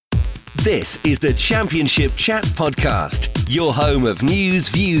This is the Championship Chat Podcast, your home of news,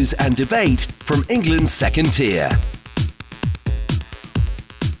 views and debate from England's second tier.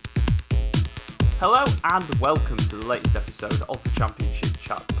 Hello and welcome to the latest episode of the Championship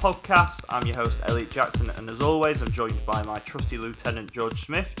Chat Podcast. I'm your host Elliot Jackson, and as always I'm joined by my trusty lieutenant George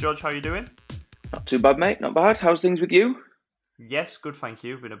Smith. George, how are you doing? Not too bad, mate, not bad. How's things with you? Yes, good, thank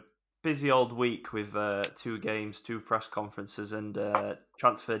you. Been a busy old week with 2 games, 2 press conferences and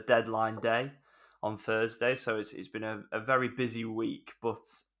transfer deadline day on Thursday, so it's been a very busy week, but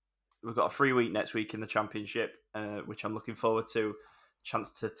we've got a free week next week in the Championship, which I'm looking forward to.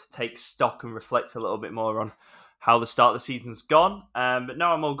 Chance to take stock and reflect a little bit more on how the start of the season's gone. But no,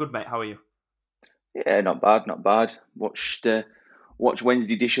 I'm all good, mate. How are you? Yeah, not bad, not bad. Watched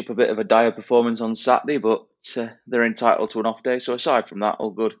Wednesday dish up a bit of a dire performance on Saturday, but they're entitled to an off day. So aside from that,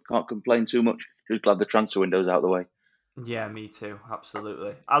 all good. Can't complain too much. Just glad the transfer window's out of the way. Yeah, me too.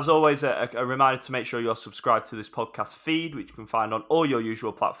 Absolutely. As always, a reminder to make sure you're subscribed to this podcast feed, which you can find on all your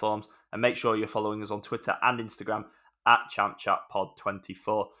usual platforms, and make sure you're following us on Twitter and Instagram at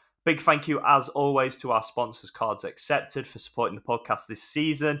ChampChatPod24. Big thank you, as always, to our sponsors, Cards Accepted, for supporting the podcast this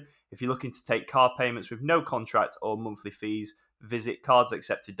season. If you're looking to take card payments with no contract or monthly fees, visit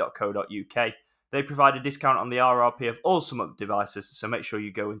cardsaccepted.co.uk. They provide a discount on the RRP of all SumUp devices, so make sure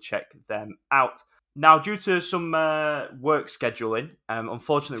you go and check them out. Now, due to some work scheduling,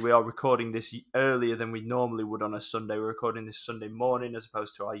 unfortunately, we are recording this earlier than we normally would on a Sunday. We're recording this Sunday morning as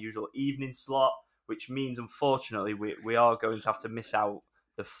opposed to our usual evening slot, which means, unfortunately, we are going to have to miss out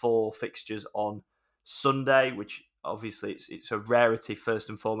the 4 fixtures on Sunday, which obviously it's a rarity, first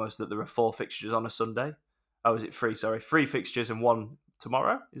and foremost, that there are 4 fixtures on a Sunday. Oh, is it 3? Sorry, 3 fixtures and 1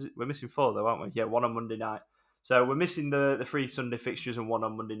 tomorrow? We're missing 4 though, aren't we? Yeah, 1 on Monday night. So we're missing the 3 Sunday fixtures and 1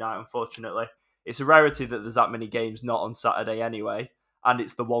 on Monday night, unfortunately. It's a rarity that there's that many games not on Saturday anyway, and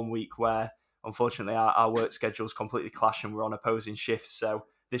it's the one week where, unfortunately, our work schedules completely clash and we're on opposing shifts, so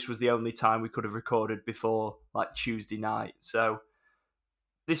this was the only time we could have recorded before like Tuesday night. So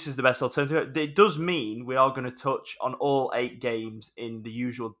this is the best alternative. It does mean we are going to touch on all 8 games in the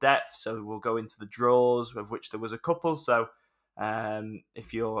usual depth. So we'll go into the draws, of which there was a couple. So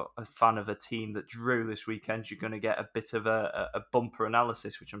if you're a fan of a team that drew this weekend, you're going to get a bit of a bumper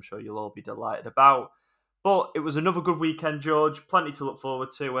analysis, which I'm sure you'll all be delighted about. But it was another good weekend, George. Plenty to look forward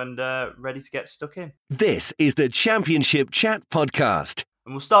to and ready to get stuck in. This is the Championship Chat Podcast.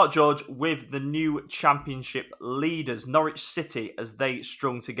 And we'll start, George, with the new Championship leaders, Norwich City, as they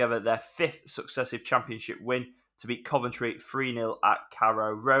strung together their 5th successive Championship win to beat Coventry 3-0 at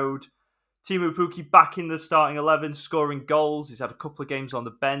Carrow Road. Teemu Pukki back in the starting 11, scoring goals. He's had a couple of games on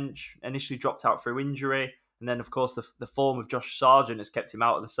the bench, initially dropped out through injury, and then, of course, the form of Josh Sargent has kept him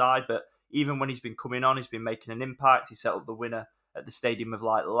out of the side. But even when he's been coming on, he's been making an impact. He set up the winner at the Stadium of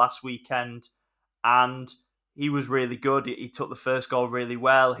Light last weekend, and he was really good. He took the first goal really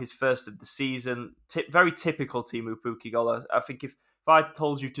well, his first of the season. Very typical Teemu Pukki goal. I think if I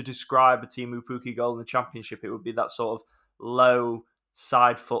told you to describe a Teemu Pukki goal in the Championship, it would be that sort of low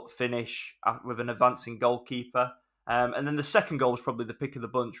side foot finish with an advancing goalkeeper. And then the second goal was probably the pick of the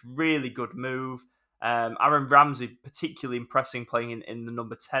bunch. Really good move. Aaron Ramsey particularly impressing, playing in the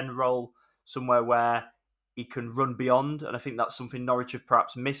number 10 role, somewhere where he can run beyond. And I think that's something Norwich have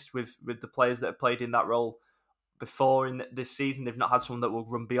perhaps missed with the players that have played in that role before in this season. They've not had someone that will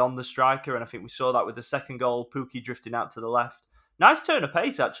run beyond the striker, and I think we saw that with the second goal. Pukki drifting out to the left. Nice turn of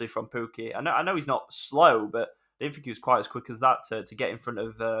pace actually from Pukki. I know he's not slow, but I didn't think he was quite as quick as that to get in front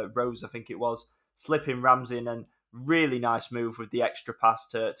of Rose, I think it was, slipping Ramsey in, and really nice move with the extra pass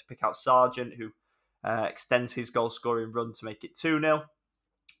to pick out Sargent, who extends his goal scoring run to make it 2-0.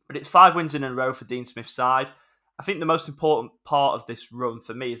 But it's 5 wins in a row for Dean Smith's side. I think the most important part of this run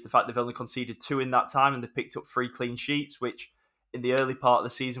for me is the fact they've only conceded 2 in that time, and they've picked up 3 clean sheets, which in the early part of the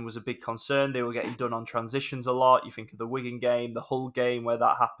season was a big concern. They were getting done on transitions a lot. You think of the Wigan game, the Hull game where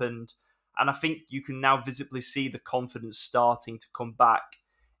that happened. And I think you can now visibly see the confidence starting to come back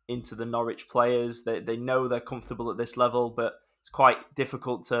into the Norwich players. They know they're comfortable at this level, but it's quite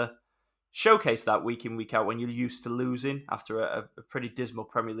difficult to showcase that week in, week out when you're used to losing after a pretty dismal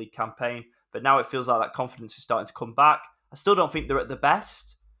Premier League campaign. But now it feels like that confidence is starting to come back. I still don't think they're at the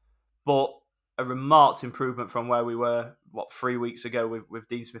best, but a remarked improvement from where we were, 3 weeks ago with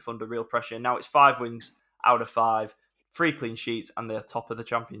Dean Smith under real pressure. Now it's 5 wins out of 5, 3 clean sheets, and they're top of the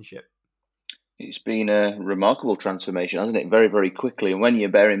Championship. It's been a remarkable transformation, hasn't it? Very, very quickly. And when you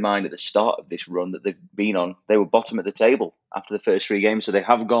bear in mind at the start of this run that they've been on, they were bottom of the table after the first 3 games. So they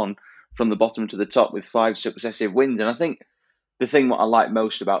have gone from the bottom to the top with 5 successive wins. And I think the thing what I like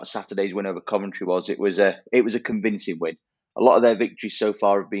most about Saturday's win over Coventry was it was a convincing win. A lot of their victories so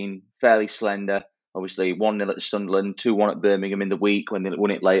far have been fairly slender. Obviously, 1-0 at Sunderland, 2-1 at Birmingham in the week when they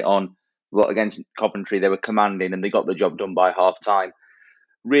won it late on. But against Coventry, they were commanding and they got the job done by half time.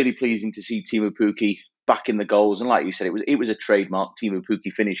 Really pleasing to see Timu Pukki back in the goals. And like you said, it was a trademark Timu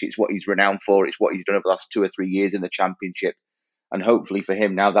Pukki finish. It's what he's renowned for. It's what he's done over the last 2 or 3 years in the Championship. And hopefully for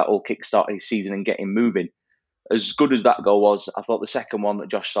him, now that will kickstart his season and get him moving. As good as that goal was, I thought the second one that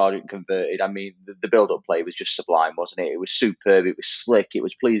Josh Sargent converted, I mean, the build-up play was just sublime, wasn't it? It was superb, it was slick, it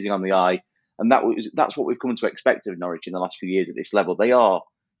was pleasing on the eye. And that's what we've come to expect of Norwich in the last few years at this level. They are,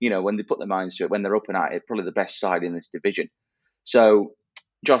 when they put their minds to it, when they're up and at it, probably the best side in this division. So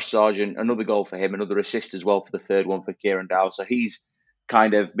Josh Sargent, another goal for him, another assist as well for the third one for Kieran Dowell. So he's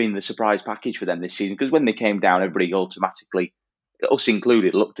kind of been the surprise package for them this season, because when they came down, everybody automatically, us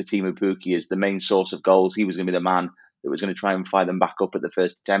included, looked to Timu Pukki as the main source of goals. He was going to be the man that was going to try and fire them back up at the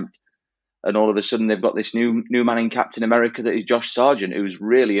first attempt. And all of a sudden, they've got this new man in Captain America that is Josh Sargent, who's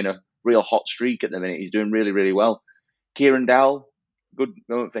really in a real hot streak at the minute. He's doing really, really well. Kieran Dowell, good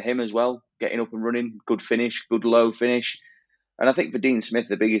moment for him as well, getting up and running, good finish, good low finish. And I think for Dean Smith,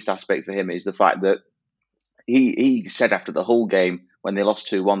 the biggest aspect for him is the fact that he said after the whole game, when they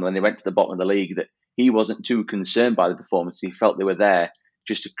lost 2-1, when they went to the bottom of the league, that he wasn't too concerned by the performance. He felt they were there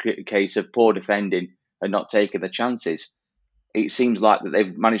just a case of poor defending and not taking the chances. It seems like that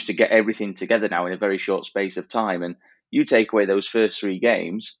they've managed to get everything together now in a very short space of time. And you take away those first 3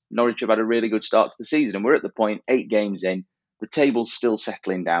 games, Norwich have had a really good start to the season. And we're at the point, 8 games in, the table's still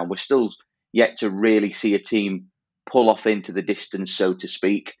settling down. We're still yet to really see a team pull off into the distance, so to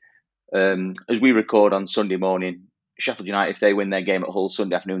speak. As we record on Sunday morning, Sheffield United, if they win their game at Hull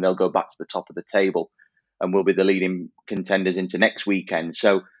Sunday afternoon, they'll go back to the top of the table and will be the leading contenders into next weekend.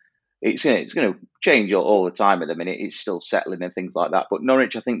 So it's going to change all the time at the minute. It's still settling and things like that. But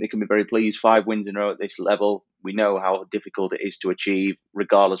Norwich, I think they can be very pleased. 5 wins in a row at this level. We know how difficult it is to achieve.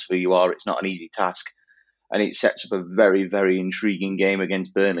 Regardless of who you are, it's not an easy task. And it sets up a very, very intriguing game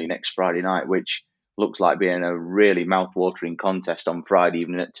against Burnley next Friday night, which looks like being a really mouth-watering contest on Friday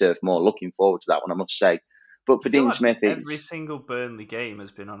evening at Turf Moor. Looking forward to that one, I must say. But for I feel Dean like Smith, every single Burnley game has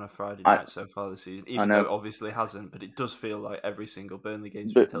been on a Friday night so far this season, I even though know, it obviously hasn't, but it does feel like every single Burnley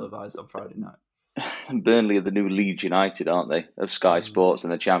game's been but televised on Friday night. Burnley are the new Leeds United, aren't they, of Sky Sports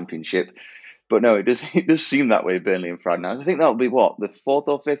and the Championship? But no, it does seem that way, Burnley and Friday night. I think that'll be what, the 4th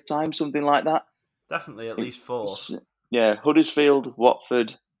or 5th time, something like that. Definitely at least 4th. Yeah, Huddersfield,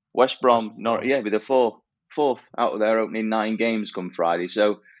 Watford, West Brom, Brom. yeah, with the fourth out of their opening 9 games come Friday.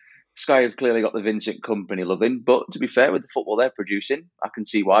 So Sky have clearly got the Vincent Company loving. But to be fair, with the football they're producing, I can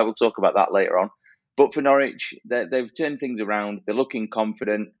see why. We'll talk about that later on. But for Norwich, they've turned things around. They're looking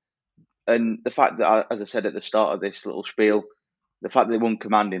confident. And the fact that, as I said at the start of this little spiel, the fact that they won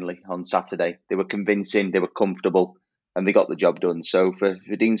commandingly on Saturday, they were convincing, they were comfortable, and they got the job done. So for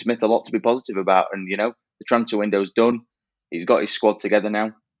Dean Smith, a lot to be positive about. And, the transfer window's done. He's got his squad together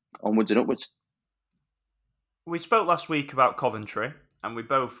now. Onwards and upwards. We spoke last week about Coventry, and we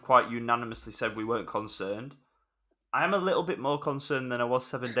both quite unanimously said we weren't concerned. I am a little bit more concerned than I was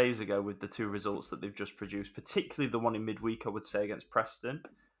 7 days ago with the 2 results that they've just produced, particularly the one in midweek, I would say, against Preston.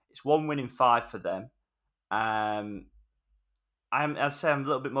 It's 1 win in 5 for them. I'd say I'm a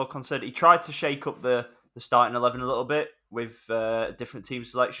little bit more concerned. He tried to shake up the starting 11 a little bit with a different team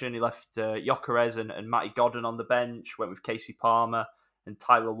selection. He left Gyökeres and Matty Godden on the bench, went with Casey Palmer and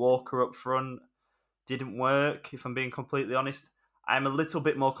Tyler Walker up front. Didn't work, if I'm being completely honest. I'm a little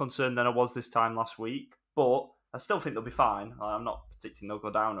bit more concerned than I was this time last week, but I still think they'll be fine. I'm not predicting they'll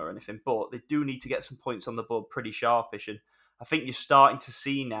go down or anything, but they do need to get some points on the board pretty sharpish. And I think you're starting to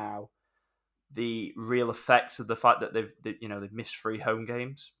see now the real effects of the fact that they've missed 3 home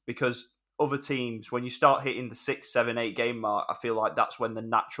games, because other teams, when you start hitting the 6, 7, 8 game mark, I feel like that's when the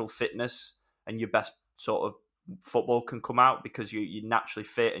natural fitness and your best sort of football can come out, because you're naturally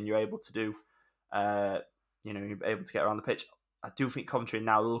fit and you're able to do, you're able to get around the pitch. I do think Coventry are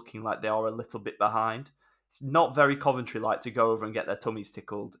now looking like they are a little bit behind. It's not very Coventry-like to go over and get their tummies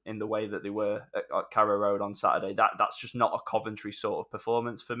tickled in the way that they were at Carrow Road on Saturday. That's just not a Coventry sort of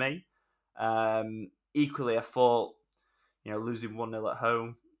performance for me. Equally, I thought, losing 1-0 at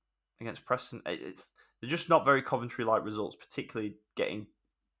home against Preston, they're just not very Coventry-like results, particularly getting,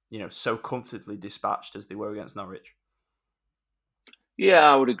 so comfortably dispatched as they were against Norwich. Yeah,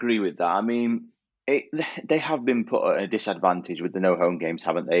 I would agree with that. I mean, they have been put at a disadvantage with the no home games,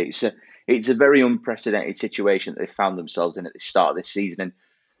 haven't they? It's a very unprecedented situation that they found themselves in at the start of this season, and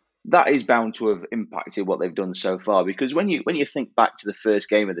that is bound to have impacted what they've done so far. Because when you think back to the first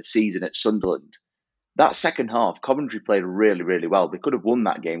game of the season at Sunderland, that second half, Coventry played really, really well. They could have won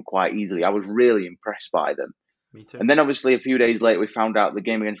that game quite easily. I was really impressed by them. Me too. And then obviously a few days later, we found out the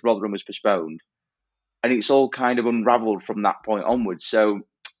game against Rotherham was postponed, and it's all kind of unravelled from that point onwards. So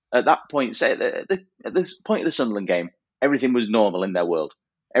at that point, say at the point of the Sunderland game, everything was normal in their world.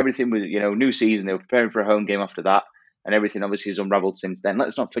 Everything was, new season. They were preparing for a home game after that, and everything obviously has unravelled since then.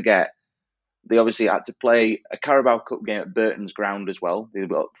 Let's not forget they obviously had to play a Carabao Cup game at Burton's ground as well. They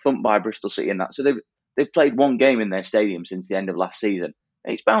got thumped by Bristol City in that, so they've played one game in their stadium since the end of last season.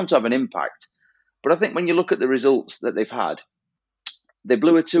 It's bound to have an impact. But I think when you look at the results that they've had, they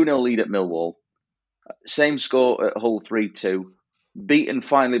blew a 2-0 lead at Millwall. Same score at Hull 3-2. Beaten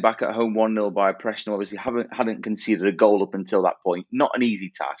finally back at home 1-0 by Preston, obviously hadn't conceded a goal up until that point. Not an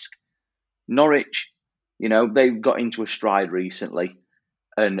easy task. Norwich, they've got into a stride recently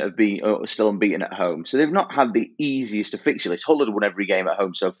and have been still unbeaten at home. So they've not had the easiest of fixture lists. Hull had won every game at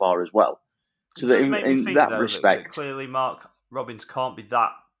home so far as well. So It that does make me in think, that though, that respect, clearly Mark Robbins can't be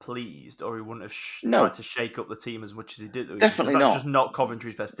that pleased, or he wouldn't have tried no, to shake up the team as much as he did, because definitely that's not. just not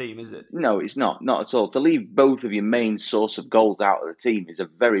Coventry's best team, is it? No, it's not at all. To leave both of your main source of goals out of the team is a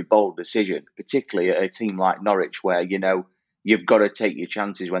very bold decision, particularly at a team like Norwich, where you've got to take your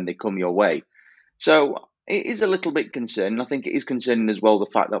chances when they come your way. So it is a little bit concerning. I think it is concerning as well the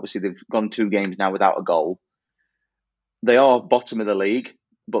fact that obviously they've gone 2 games now without a goal. They are bottom of the league,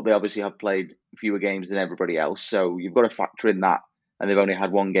 but they obviously have played fewer games than everybody else. So you've got to factor in that. And they've only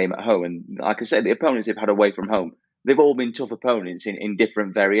had one game at home. And like I said, the opponents they've had away from home, they've all been tough opponents in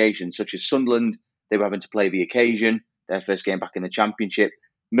different variations, such as Sunderland. They were having to play the occasion, their first game back in the Championship.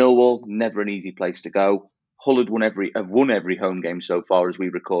 Millwall, never an easy place to go. Hull have won every home game so far as we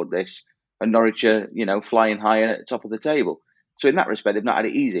record this. And Norwich are, flying high at the top of the table. So in that respect, they've not had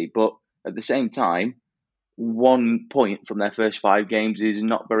it easy. But at the same time, 1 point from their first 5 games is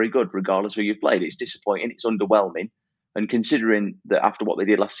not very good, regardless of who you've played. It's disappointing. It's underwhelming. And considering that after what they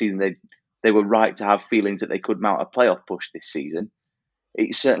did last season, they were right to have feelings that they could mount a playoff push this season.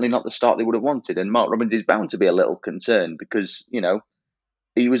 It's certainly not the start they would have wanted. And Mark Robbins is bound to be a little concerned because,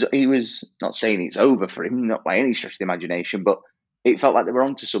 he was not saying it's over for him, not by any stretch of the imagination, but it felt like they were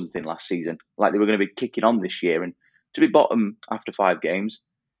onto something last season, like they were going to be kicking on this year. And to be bottom after 5 games,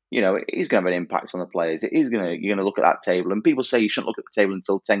 it is going to have an impact on the players. You're going to look at that table, and people say you shouldn't look at the table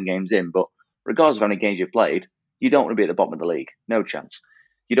until 10 games in, but regardless of how many games you've played, you don't want to be at the bottom of the league. No chance.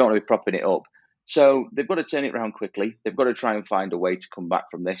 You don't want to be propping it up. So they've got to turn it around quickly. They've got to try and find a way to come back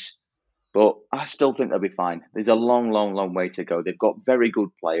from this. But I still think they'll be fine. There's a long, long, long way to go. They've got very good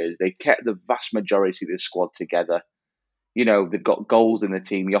players. They kept the vast majority of the squad together. They've got goals in the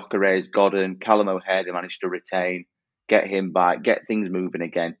team. Gyökeres, Godden, Callum O'Hare, they managed to retain, get him back, get things moving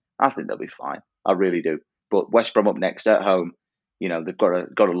again. I think they'll be fine. I really do. But West Brom up next at home, they've got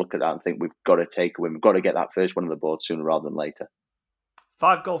to look at that and think we've got to take a win. We've got to get that first one on the board sooner rather than later.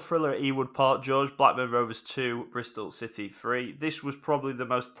 5-goal thriller at Ewood Park, George. Blackburn Rovers 2, Bristol City 3. This was probably the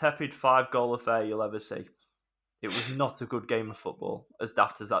most tepid 5-goal affair you'll ever see. It was not a good game of football, as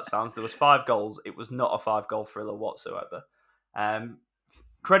daft as that sounds. There was 5 goals. It was not a 5-goal thriller whatsoever.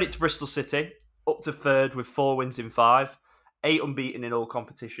 Credit to Bristol City, up to third with 4 wins in 5, 8 unbeaten in all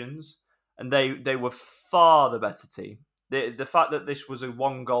competitions, and they were far the better team. The fact that this was a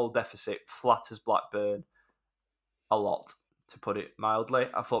 1-goal deficit flatters Blackburn a lot, to put it mildly.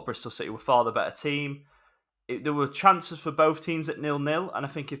 I thought Bristol City were far the better team. There were chances for both teams at 0-0, and I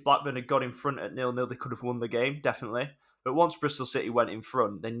think if Blackburn had got in front at 0-0, they could have won the game, definitely. But once Bristol City went in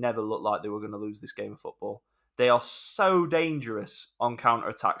front, they never looked like they were going to lose this game of football. They are so dangerous on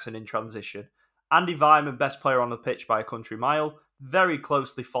counter-attacks and in transition. Andy Vyman, best player on the pitch by a country mile, very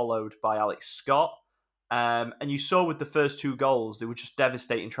closely followed by Alex Scott. And you saw with the first 2 goals, they were just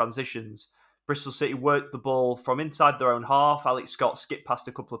devastating transitions. Bristol City worked the ball from inside their own half. Alex Scott skipped past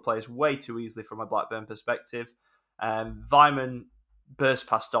a couple of players way too easily from a Blackburn perspective. Vyman burst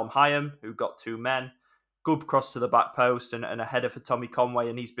past Dom Hyam, who got 2 men. Good cross to the back post and a header for Tommy Conway,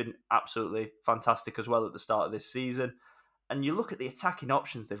 and he's been absolutely fantastic as well at the start of this season. And you look at the attacking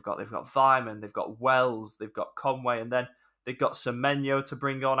options they've got. They've got Vyman, they've got Wells, they've got Conway, and then they've got Semenyo to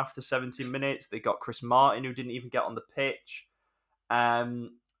bring on after 17 minutes. They've got Chris Martin, who didn't even get on the pitch.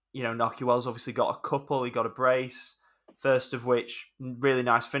 Nahki Wells obviously got a couple. He got a brace. First of which, really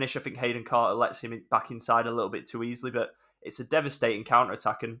nice finish. I think Hayden Carter lets him back inside a little bit too easily, but it's a devastating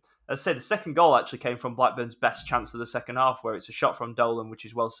counter-attack. And as I say, the second goal actually came from Blackburn's best chance of the second half, where it's a shot from Dolan, which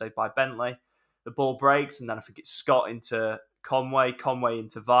is well saved by Bentley. The ball breaks, and then I think it's Scott into Conway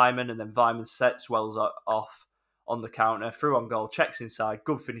into Vyman, and then Vyman sets Wells off on the counter, through on goal, checks inside,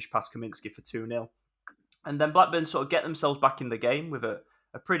 good finish past Kaminski for 2-0. And then Blackburn sort of get themselves back in the game with a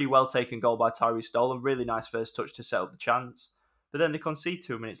pretty well-taken goal by Tyrese Dolan. Really nice first touch to set up the chance. But then they concede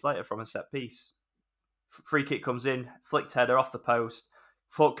 2 minutes later from a set piece. Free kick comes in, flicked header off the post.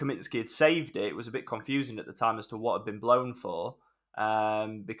 Thought Kaminsky had saved it. It was a bit confusing at the time as to what had been blown for,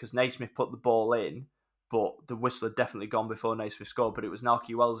 because Naismith put the ball in, but the whistle had definitely gone before Naismith scored. But it was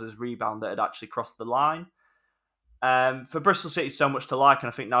Nahki Wells' rebound that had actually crossed the line. For Bristol City, so much to like, and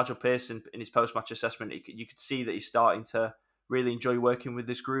I think Nigel Pearson, in his post-match assessment, you could see that he's starting to really enjoy working with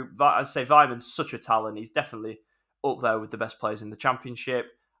this group. I'd say Vyman's such a talent. He's definitely up there with the best players in the Championship.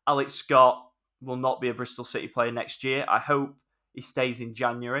 Alex Scott will not be a Bristol City player next year. I hope he stays in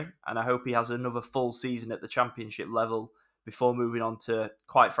January, and I hope he has another full season at the Championship level before moving on to,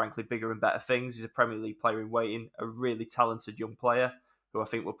 quite frankly, bigger and better things. He's a Premier League player in waiting, a really talented young player who I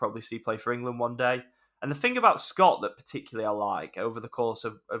think we'll probably see play for England one day. And the thing about Scott that particularly I like over the course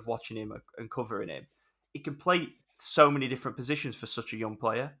of watching him and covering him, he can play so many different positions for such a young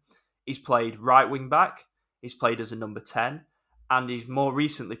player. He's played right wing back, he's played as a number 10, and he's more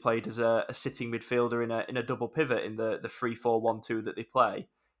recently played as a sitting midfielder in a double pivot in the 3-4-1-2 that they play.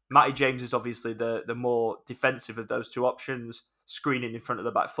 Matty James is obviously the more defensive of those two options, screening in front of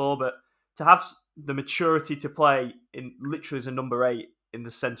the back four, but to have the maturity to play in literally as a number 8 in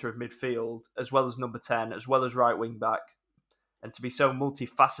the centre of midfield, as well as number 10, as well as right wing back, and to be so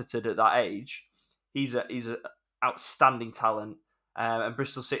multifaceted at that age, he's a outstanding talent. And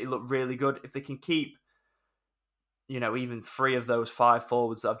Bristol City look really good if they can keep, even 3 of those 5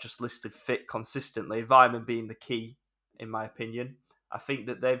 forwards that I've just listed fit consistently. Vyman being the key, in my opinion. I think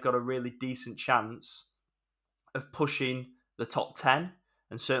that they've got a really decent chance of pushing the top 10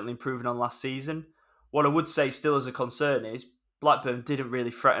 and certainly improving on last season. What I would say still as a concern is Blackburn didn't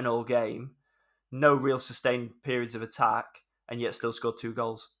really threaten all game, no real sustained periods of attack, and yet still scored 2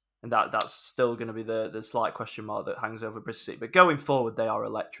 goals. And that's still going to be the slight question mark that hangs over Bristol City. But going forward, they are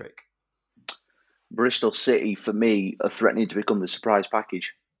electric. Bristol City, for me, are threatening to become the surprise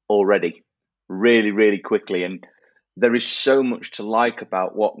package already, really, really quickly. And there is so much to like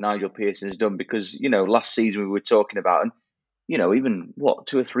about what Nigel Pearson has done because, last season we were talking about, and, even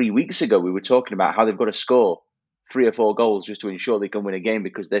 2 or 3 weeks ago, we were talking about how they've got to score 3 or 4 goals just to ensure they can win a game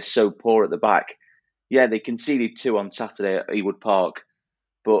because they're so poor at the back. Yeah, they conceded 2 on Saturday at Ewood Park,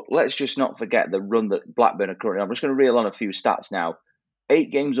 but let's just not forget the run that Blackburn are currently on. I'm just going to reel on a few stats now.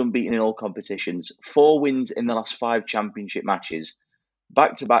 8 games unbeaten in all competitions, 4 wins in the last 5 championship matches,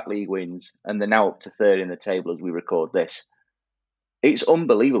 back-to-back league wins, and they're now up to 3rd in the table as we record this. It's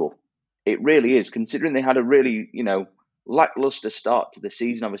unbelievable. It really is, considering they had a really, lackluster start to the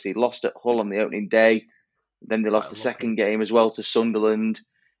season. Obviously, lost at Hull on the opening day. Then they lost the second game as well to Sunderland.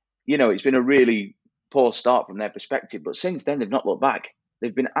 It's been a really poor start from their perspective. But since then, they've not looked back.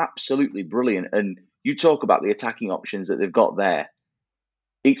 They've been absolutely brilliant. And you talk about the attacking options that they've got there.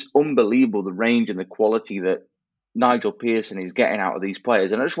 It's unbelievable the range and the quality that Nigel Pearson is getting out of these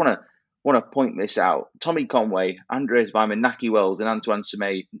players. And I just want to point this out. Tommy Conway, Andreas Weimann, Nahki Wells, and Antoine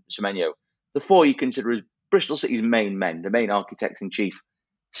Semenyo, the 4 you consider as Bristol City's main men, the main architects in chief.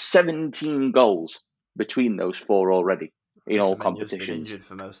 17 goals between those 4 already in all competitions. Been injured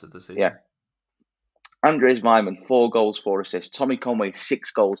for most of the season. Yeah. Andreas Weimann, 4 goals, 4 assists. Tommy Conway,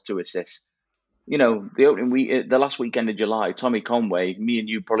 6 goals, 2 assists. The opening week, the last weekend of July, Tommy Conway, me and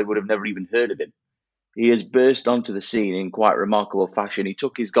you probably would have never even heard of him. He has burst onto the scene in quite remarkable fashion. He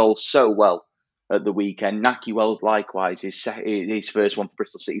took his goal so well at the weekend. Nahki Wells, likewise, his first one for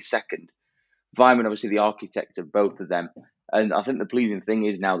Bristol City, second. Vyman, obviously, the architect of both of them. And I think the pleasing thing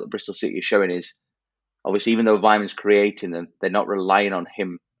is now that Bristol City is showing is, obviously, even though Vyman's creating them, they're not relying on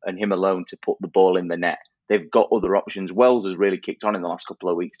him and him alone to put the ball in the net. They've got other options. Wells has really kicked on in the last couple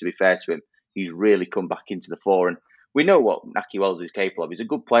of weeks, to be fair to him. He's really come back into the fore. And we know what Nahki Wells is capable of. He's a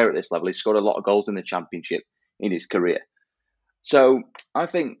good player at this level. He's scored a lot of goals in the Championship in his career. So I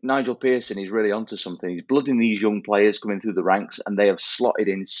think Nigel Pearson is really onto something. He's blooding these young players coming through the ranks, and they have slotted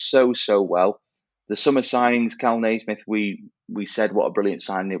in so well. The summer signings, Cal Naismith, we said what a brilliant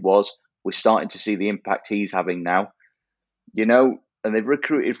signing it was. We're starting to see the impact he's having now. And they've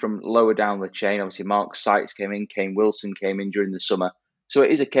recruited from lower down the chain. Obviously, Mark Sykes came in, Kane Wilson came in during the summer. So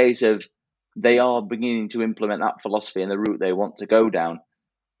it is a case of they are beginning to implement that philosophy and the route they want to go down.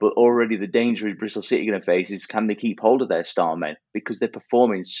 But already the danger Bristol City are going to face is, can they keep hold of their star men? Because they're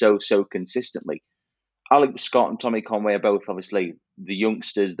performing so consistently. Alex Scott and Tommy Conway are both obviously the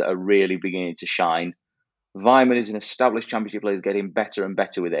youngsters that are really beginning to shine. Vyman is an established Championship player getting better and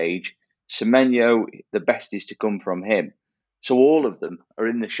better with age. Semenyo, the best is to come from him. So all of them are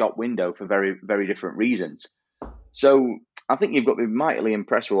in the shop window for very, very different reasons. So I think you've got to be mightily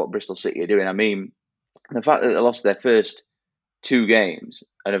impressed with what Bristol City are doing. I mean, the fact that they lost their first 2 games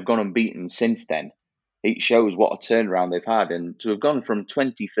and have gone unbeaten since then, it shows what a turnaround they've had. And to have gone from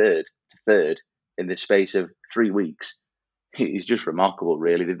 23rd to 3rd in the space of 3 weeks is just remarkable,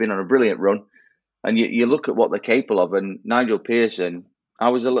 really. They've been on a brilliant run. And you look at what they're capable of, and Nigel Pearson, I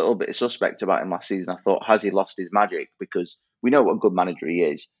was a little bit suspect about him last season. I thought, has he lost his magic? Because we know what a good manager he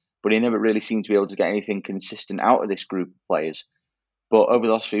is, but he never really seemed to be able to get anything consistent out of this group of players. But over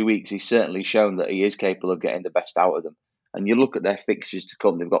the last few weeks, he's certainly shown that he is capable of getting the best out of them. And you look at their fixtures to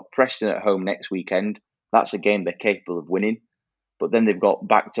come, they've got Preston at home next weekend. That's a game they're capable of winning. But then they've got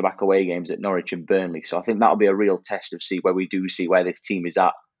back-to-back away games at Norwich and Burnley. So I think that'll be a real test of see where we do see where this team is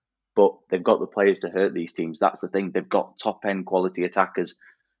at. But they've got the players to hurt these teams. That's the thing. They've got top-end quality attackers.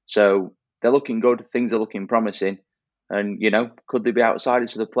 So they're looking good. Things are looking promising. And, could they be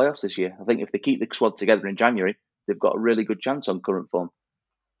outsiders for the playoffs this year? I think if they keep the squad together in January, they've got a really good chance on current form.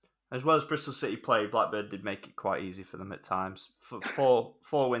 As well as Bristol City play, Blackburn did make it quite easy for them at times. Four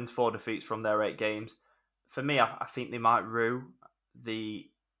wins, 4 defeats from their 8 games. For me, I think they might rue the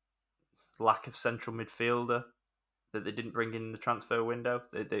lack of central midfielder that they didn't bring in the transfer window.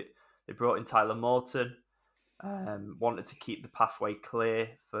 They brought in Tyler Morton, wanted to keep the pathway clear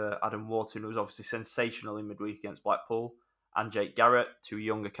for Adam Wharton, who was obviously sensational in midweek against Blackpool, and Jake Garrett, 2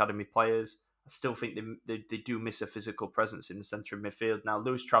 young academy players. I still think they do miss a physical presence in the centre of midfield. Now,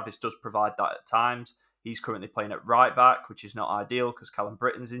 Lewis Travis does provide that at times. He's currently playing at right back, which is not ideal because Callum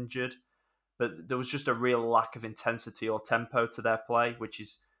Britton's injured. But there was just a real lack of intensity or tempo to their play, which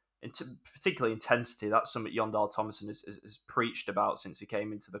is particularly intensity. That's something Yondal Thomason has preached about since he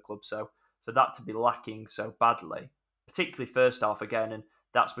came into the club. So for that to be lacking so badly, particularly first half again, and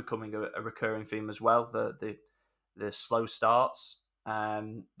that's becoming a recurring theme as well, the slow starts.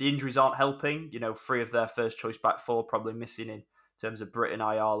 The injuries aren't helping. 3 of their first choice back 4 probably missing in terms of Britton,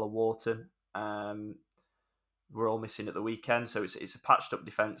 Ayala, Wharton. We're all missing at the weekend, so it's a patched up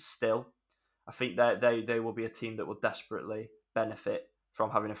defence still. I think they will be a team that will desperately benefit from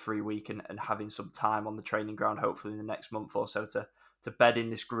having a free week and having some time on the training ground, hopefully in the next month or so, to bed in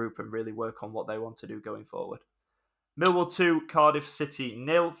this group and really work on what they want to do going forward. Millwall 2, Cardiff City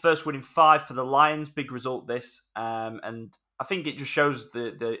 0. First win in 5 for the Lions. Big result this. And I think it just shows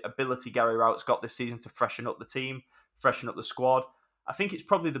the ability Gary Rowett's got this season to freshen up the team, freshen up the squad. I think it's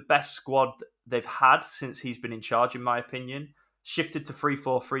probably the best squad they've had since he's been in charge, in my opinion. Shifted to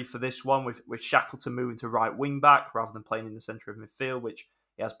 3-4-3 for this one, with Shackleton moving to right wing back rather than playing in the centre of midfield, which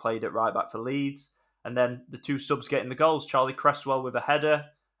he has played at right back for Leeds. And then the 2 subs getting the goals. Charlie Cresswell with a header,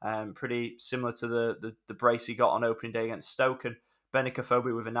 pretty similar to the brace he got on opening day against Stoke, and Benica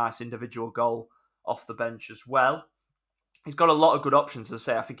Phobie with a nice individual goal off the bench as well. He's got a lot of good options, as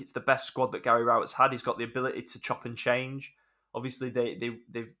I say. I think it's the best squad that Gary Rowett's had. He's got the ability to chop and change. Obviously,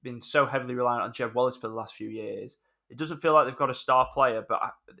 they've been so heavily reliant on Jed Wallace for the last few years. It doesn't feel like they've got a star player, but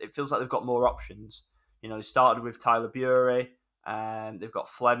it feels like they've got more options. They started with Tyler Bury, and they've got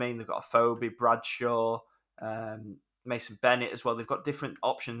Fleming, they've got Phobie, Bradshaw, Mason Bennett as well. They've got different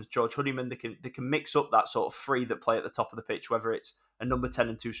options. George Honeyman, they can mix up that sort of 3 that play at the top of the pitch, whether it's a number 10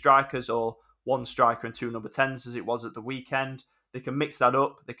 and 2 strikers or 1 striker and 2 number 10s as it was at the weekend. They can mix that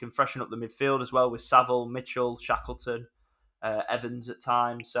up. They can freshen up the midfield as well with Saville, Mitchell, Shackleton, Evans at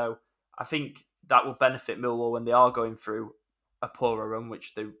times. So I think that will benefit Millwall when they are going through a poorer run,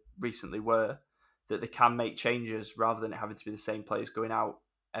 which they recently were, that they can make changes rather than it having to be the same players going out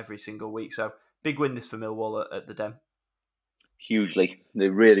every single week. So big win this for Millwall at the Den. Hugely. They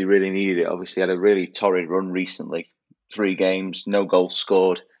really, really needed it. Obviously had a really torrid run recently. 3 games, no goals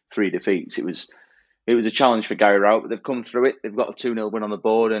scored, 3 defeats. It was a challenge for Gary Rowett, but they've come through it. They've got a 2-0 win on the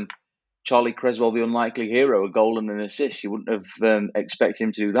board, and Charlie Cresswell, the unlikely hero, a goal and an assist. You wouldn't have expected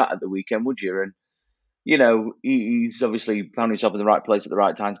him to do that at the weekend, would you? And, he's obviously found himself in the right place at the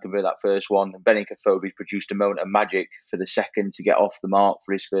right time to convert that first one. And Benica Phobie produced a moment of magic for the second to get off the mark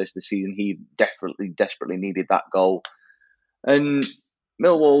for his first of the season. He desperately needed that goal. And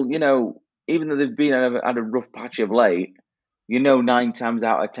Millwall, even though they've had a rough patch of late, 9 times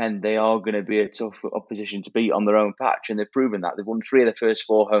out of 10 they are going to be a tough opposition to beat on their own patch, and they've proven that. They've won 3 of the first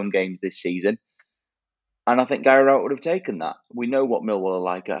 4 home games this season, and I think Gary Rowett would have taken that. We know what Millwall are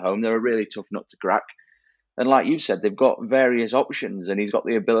like at home. They're a really tough nut to crack, and like you said, they've got various options, and he's got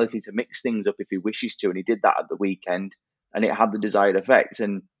the ability to mix things up if he wishes to, and he did that at the weekend, and it had the desired effect.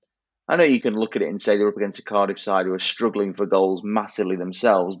 And I know you can look at it and say they're up against a Cardiff side who are struggling for goals massively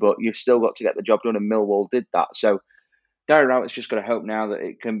themselves, but you've still got to get the job done, and Millwall did that. So Gary Rowett's just got to hope now that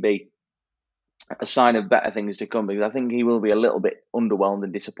it can be a sign of better things to come, because I think he will be a little bit underwhelmed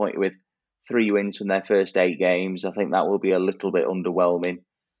and disappointed with 3 wins from their first 8 games. I think that will be a little bit underwhelming.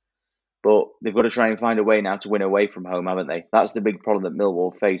 But they've got to try and find a way now to win away from home, haven't they? That's the big problem that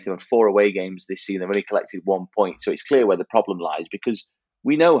Millwall face. They've had 4 away games this season. They've only collected 1 point. So it's clear where the problem lies, because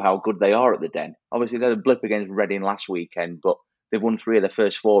we know how good they are at the Den. Obviously, they had a blip against Reading last weekend, but they've won 3 of their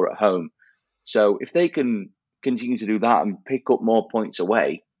first 4 at home. So if they can continue to do that and pick up more points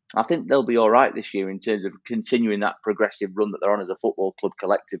away, I think they'll be all right this year in terms of continuing that progressive run that they're on as a football club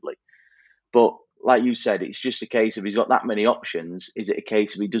collectively. But like you said, it's just a case of he's got that many options. Is it a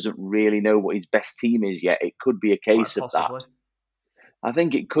case of he doesn't really know what his best team is yet? It could be a Quite case of that. possibly. I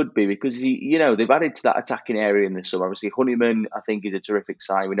think it could be because they've added to that attacking area in the summer. Obviously, Honeyman, I think, is a terrific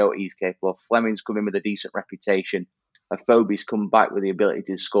sign. We know what he's capable of. Fleming's come in with a decent reputation. Afobe's come back with the ability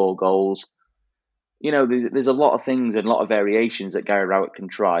to score goals. There's a lot of things and a lot of variations that Gary Rowett can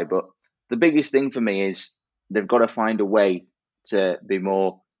try. But the biggest thing for me is they've got to find a way to be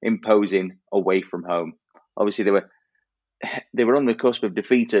more imposing away from home. Obviously, they were on the cusp of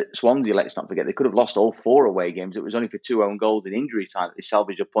defeat at Swansea. Let's not forget they could have lost all 4 away games. It was only for 2 own goals in injury time that they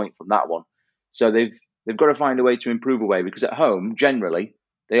salvaged a point from that one. So they've got to find a way to improve away because at home, generally,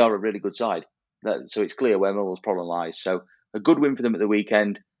 they are a really good side. So it's clear where Millwall's problem lies. So a good win for them at the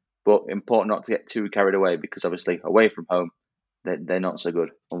weekend, but important not to get too carried away because obviously away from home, they're not so good,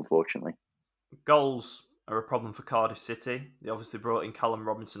 unfortunately. Goals are a problem for Cardiff City. They obviously brought in Callum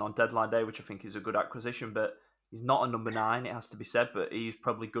Robinson on deadline day, which I think is a good acquisition, but he's not a number 9, it has to be said, but he's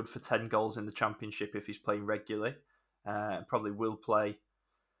probably good for 10 goals in the Championship if he's playing regularly. Probably will play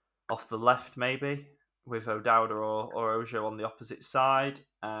off the left, maybe, with O'Dowd or Ojo on the opposite side.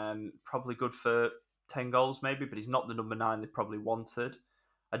 Probably good for 10 goals, maybe, but he's not the number 9 they probably wanted.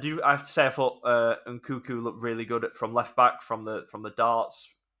 I have to say, I thought Nkuku looked really good from left back from the darts.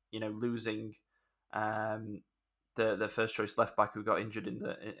 Losing the first choice left back who got injured in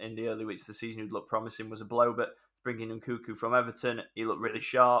the early weeks of the season, who looked promising, was a blow. But bringing Nkuku from Everton, he looked really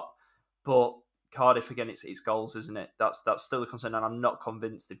sharp. But Cardiff, again, it's goals, isn't it? That's still a concern, and I'm not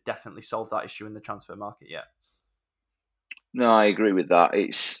convinced they've definitely solved that issue in the transfer market yet. No, I agree with that.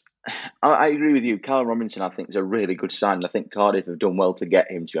 I agree with you. Callum Robinson, I think, is a really good sign. I think Cardiff have done well to get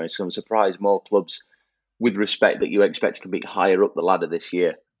him, to be honest. I'm surprised more clubs, with respect that you expect to compete higher up the ladder this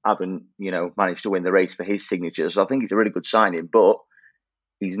year, haven't, managed to win the race for his signature. So I think it's a really good signing, but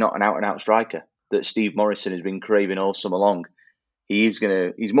he's not an out-and-out striker that Steve Morrison has been craving all summer long. He's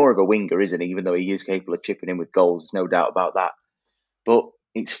more of a winger, isn't he? Even though he is capable of chipping in with goals, there's no doubt about that. But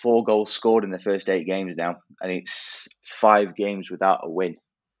it's 4 goals scored in the first 8 games now, and it's 5 games without a win.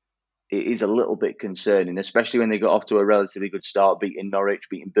 It is a little bit concerning, especially when they got off to a relatively good start, beating Norwich,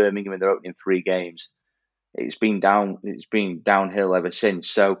 beating Birmingham in their opening 3 games. It's been downhill ever since.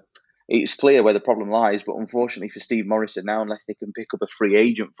 So it's clear where the problem lies. But unfortunately for Steve Morrison now, unless they can pick up a free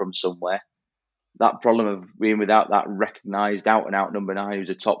agent from somewhere, that problem of being without that recognised out-and-out number 9 who's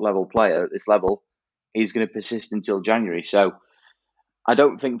a top-level player at this level is going to persist until January. So I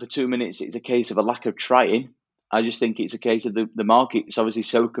don't think for 2 minutes it's a case of a lack of trying. I just think it's a case of the market is obviously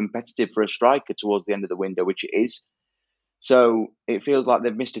so competitive for a striker towards the end of the window, which it is. So it feels like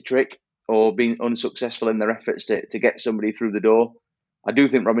they've missed a trick or been unsuccessful in their efforts to get somebody through the door. I do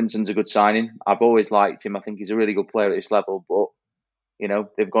think Robinson's a good signing. I've always liked him. I think he's a really good player at this level, but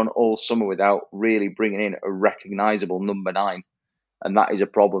they've gone all summer without really bringing in a recognisable number 9. And that is a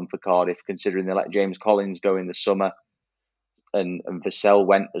problem for Cardiff, considering they let James Collins go in the summer and Vassell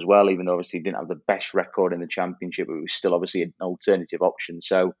went as well, even though obviously he didn't have the best record in the Championship, but it was still obviously an alternative option.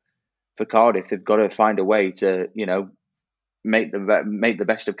 So for Cardiff, they've got to find a way to, make the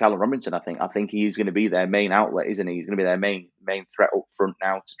best of Callum Robinson. I think he's going to be their main outlet, isn't he? He's going to be their main threat up front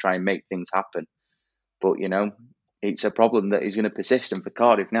now to try and make things happen. But it's a problem that is going to persist. And for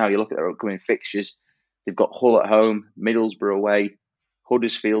Cardiff now, you look at their upcoming fixtures. They've got Hull at home, Middlesbrough away,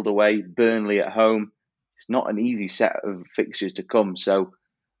 Huddersfield away, Burnley at home. It's not an easy set of fixtures to come. So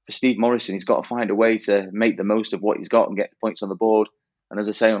for Steve Morrison, he's got to find a way to make the most of what he's got and get points on the board. And as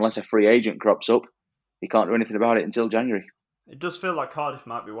I say, unless a free agent crops up, he can't do anything about it until January. It does feel like Cardiff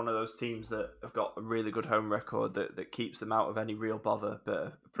might be one of those teams that have got a really good home record that keeps them out of any real bother, but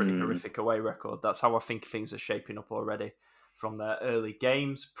a pretty horrific away record. That's how I think things are shaping up already from their early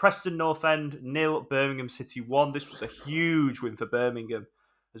games. Preston North End 0, Birmingham City 1. This was a huge win for Birmingham,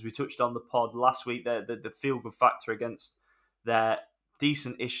 as we touched on the pod last week. The feel-good factor against their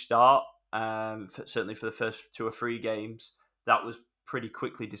decent-ish start, certainly for the first 2 or 3 games, that was pretty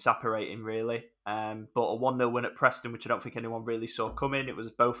quickly disapparating, really. But a 1-0 win at Preston, which I don't think anyone really saw coming. It was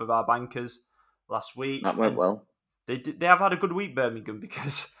both of our bankers last week. That went well. They have had a good week, Birmingham,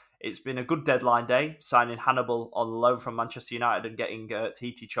 because it's been a good deadline day, signing Hannibal on loan from Manchester United and getting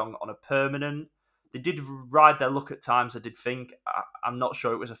Tahiti Chong on a permanent. They did ride their luck at times, I did think. I'm not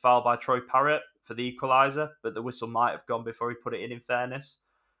sure it was a foul by Troy Parrott for the equaliser, but the whistle might have gone before he put it in fairness.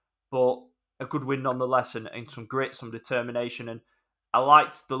 But a good win nonetheless, and some grit, some determination. And I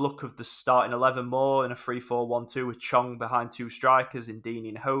liked the look of the starting 11 more in a 3-4-1-2 with Chong behind two strikers in Deeney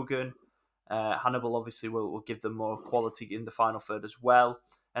and Hogan. Hannibal obviously will give them more quality in the final third as well.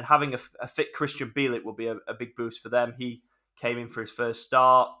 And having a fit Christian Bielik will be a big boost for them. He came in for his first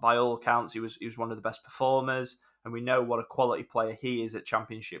start. By all accounts, he was one of the best performers. And we know what a quality player he is at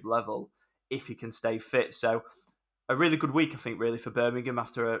championship level if he can stay fit. So a really good week, I think, really, for Birmingham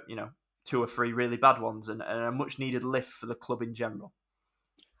after, two or three really bad ones and a much needed lift for the club in general.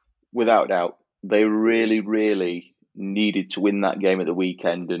 Without doubt, they really, really needed to win that game at the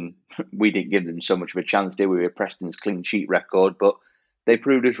weekend, and we didn't give them so much of a chance, did we, with Preston's clean sheet record? But they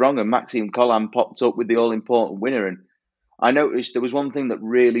proved us wrong, and Maxime Collan popped up with the all-important winner. And I noticed there was one thing that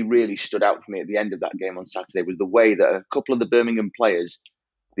really, really stood out for me at the end of that game on Saturday was the way that a couple of the Birmingham players,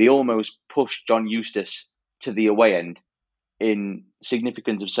 they almost pushed John Eustace to the away end in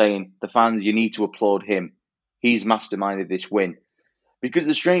significance of saying, the fans, you need to applaud him. He's masterminded this win. Because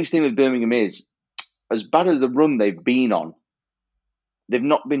the strange thing with Birmingham is, as bad as the run they've been on, they've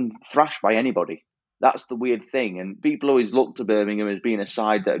not been thrashed by anybody. That's the weird thing. And people always look to Birmingham as being a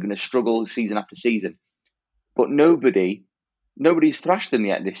side that are going to struggle season after season. But nobody's thrashed them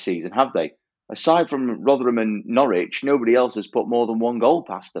yet this season, have they? Aside from Rotherham and Norwich, nobody else has put more than one goal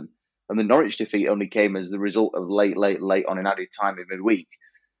past them. And the Norwich defeat only came as the result of late on an added time in midweek.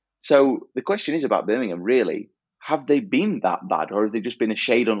 So the question is about Birmingham, really. Have they been that bad, or have they just been a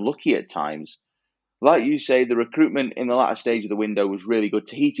shade unlucky at times? Like you say, the recruitment in the latter stage of the window was really good.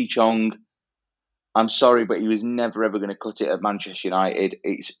 Tahiti Chong, I'm sorry, but he was never ever going to cut it at Manchester United.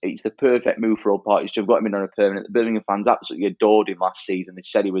 It's the perfect move for all parties to have got him in on a permanent. The Birmingham fans absolutely adored him last season. They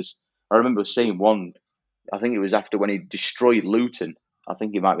said he was. I remember seeing one. I think it was after when he destroyed Luton. I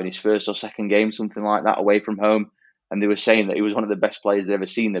think it might have been his first or second game, something like that, away from home. And they were saying that he was one of the best players they'd ever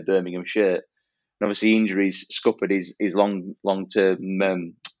seen in the Birmingham shirt. And obviously, injuries scuppered his long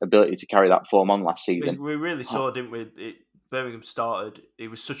term ability to carry that form on last season. We really saw, didn't we? Birmingham started. He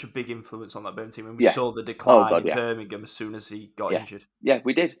was such a big influence on that Birmingham team, and we Yeah. saw the Oh, decline God, in yeah. Birmingham as soon as he got Yeah. injured. Yeah,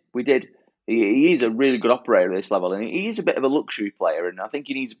 we did. He is a really good operator at this level, and he is a bit of a luxury player, and I think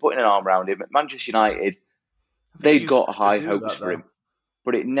he needs to put an arm around him. At Manchester United, I think they'd got Eustace could high do hopes that, for though. him,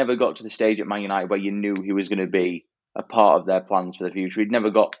 but it never got to the stage at Man United where you knew he was going to be a part of their plans for the future.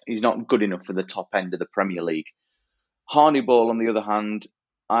 He's not good enough for the top end of the Premier League. Harney-Ball, on the other hand,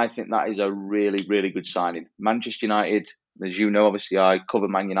 I think that is a really, really good signing. Manchester United, as you know, obviously I cover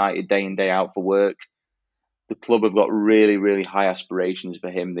Man United day in, day out for work. The club have got really, really high aspirations for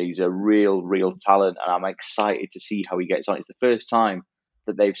him. He's a real, real talent, and I'm excited to see how he gets on. It's the first time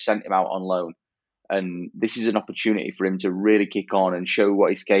that they've sent him out on loan, and this is an opportunity for him to really kick on and show what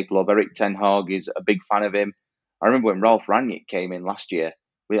he's capable of. Eric Ten Hag is a big fan of him. I remember when Ralph Rangnick came in last year,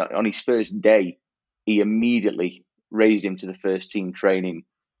 on his first day, he immediately raised him to the first team training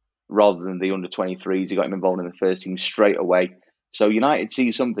rather than the under-23s. He got him involved in the first team straight away. So United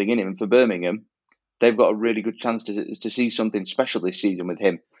see something in him, and for Birmingham, they've got a really good chance to see something special this season with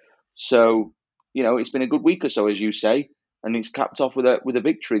him. So, it's been a good week or so, as you say, and it's capped off with a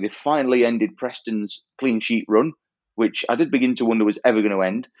victory. They finally ended Preston's clean sheet run, which I did begin to wonder was ever going to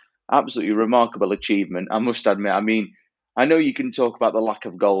end. Absolutely remarkable achievement, I must admit. I mean, I know you can talk about the lack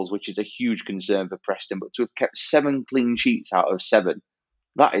of goals, which is a huge concern for Preston, but to have kept 7 clean sheets out of 7,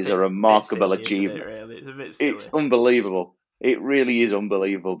 that is a Bit remarkable silly, isn't it, achievement. really? It's a bit It's silly. unbelievable. It really is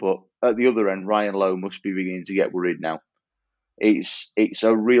unbelievable. But at the other end, Ryan Lowe must be beginning to get worried now. It's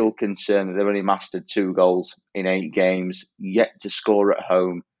a real concern that they've only mastered 2 goals in 8 games, yet to score at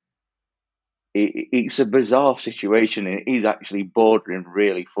home. It's a bizarre situation, and it is actually bordering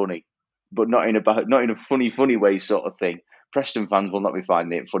really funny, but not in a funny way sort of thing. Preston fans will not be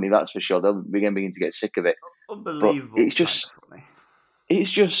finding it funny, that's for sure. They'll begin to get sick of it. But Unbelievable kind of funny.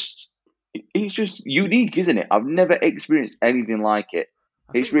 it's just it's just unique, isn't it? I've never experienced anything like it.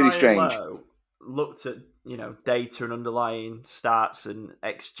 I It's think really Ryan strange. Lowe looked at data and underlying stats and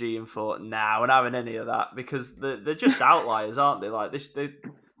XG and thought, "Nah, we're not having any of that," because they're just outliers, aren't they? Like this, they're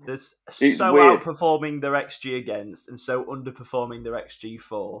It's so weird. outperforming their XG against and so underperforming their XG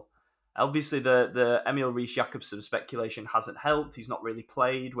for. Obviously, the Emil Reece Jakobsen speculation hasn't helped. He's not really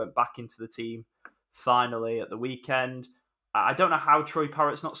played. Went back into the team finally at the weekend. I don't know how Troy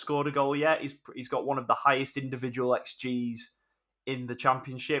Parrott's not scored a goal yet. He's got one of the highest individual XGs in the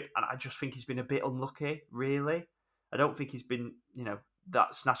championship, and I just think he's been a bit unlucky, really. I don't think he's been,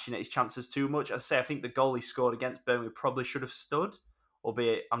 that snatching at his chances too much. As I say, I think the goal he scored against Birmingham probably should have stood,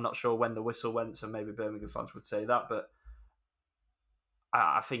 albeit I'm not sure when the whistle went, so maybe Birmingham fans would say that, but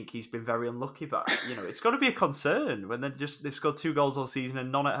I think he's been very unlucky. But, it's got to be a concern when they've scored 2 goals all season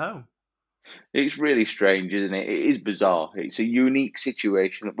and none at home. It's really strange, isn't it? It is bizarre. It's a unique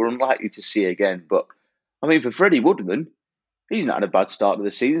situation that we're unlikely to see again. But I mean, for Freddie Woodman, he's not had a bad start to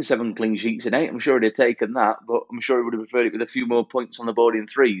the season. 7 clean sheets in 8. I'm sure he'd have taken that, but I'm sure he would have preferred it with a few more points on the board in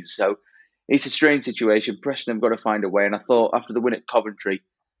threes. So it's a strange situation. Preston have got to find a way. And I thought after the win at Coventry,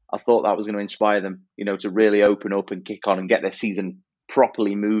 I thought that was going to inspire them, to really open up and kick on and get their season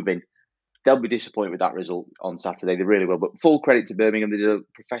properly moving. They'll be disappointed with that result on Saturday. They really will. But full credit to Birmingham. They did a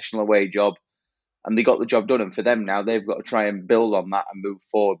professional away job and they got the job done. And for them now, they've got to try and build on that and move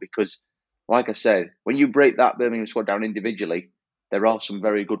forward because, like I said, when you break that Birmingham squad down individually, there are some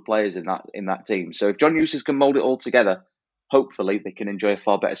very good players in that team. So if John Eustace can mould it all together, hopefully they can enjoy a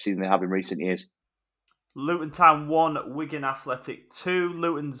far better season than they have in recent years. Luton Town 1, Wigan Athletic 2.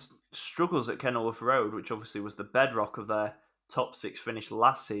 Luton's struggles at Kenilworth Road, which obviously was the bedrock of their top 6 finish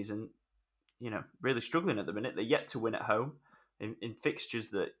last season, really struggling at the minute. They're yet to win at home in fixtures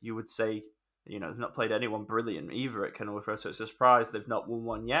that you would say, they've not played anyone brilliant either at Kenilworth Road, so it's a surprise they've not won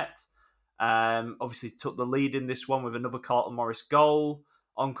one yet. Obviously took the lead in this one with another Carlton Morris goal,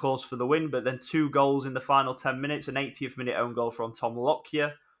 on course for the win, but then 2 goals in the final 10 minutes, an 80th minute own goal from Tom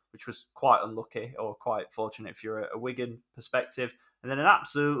Lockyer, which was quite unlucky or quite fortunate if you're a Wigan perspective. And then an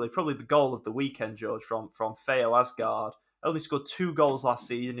absolutely, probably the goal of the weekend, George, from Theo Asgard. Only scored 2 goals last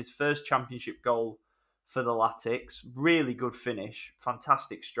season, his first championship goal for the Latics. Really good finish,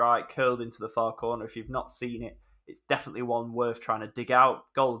 fantastic strike, curled into the far corner. If you've not seen it, it's definitely one worth trying to dig out.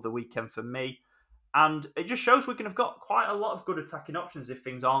 Goal of the weekend for me. And it just shows Wigan have got quite a lot of good attacking options if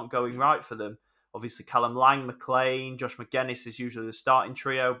things aren't going right for them. Obviously, Callum Lang, McLean, Josh McGuinness is usually the starting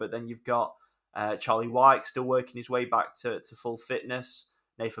trio, but then you've got Charlie White still working his way back to full fitness,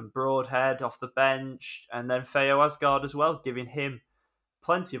 Nathan Broadhead off the bench, and then Theo Asgard as well, giving him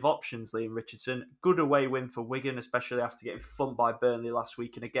plenty of options, Liam Richardson. Good away win for Wigan, especially after getting thumped by Burnley last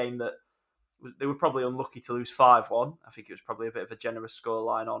week in a game that they were probably unlucky to lose 5-1. I think it was probably a bit of a generous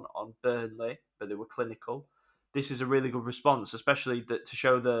scoreline on Burnley, but they were clinical. This is a really good response, especially to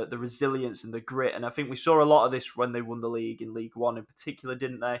show the resilience and the grit. And I think we saw a lot of this when they won the league in League One in particular,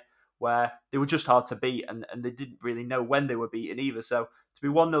 didn't they? Where they were just hard to beat and they didn't really know when they were beaten either. So to be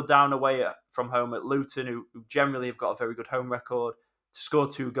 1-0 down away from home at Luton, who generally have got a very good home record, to score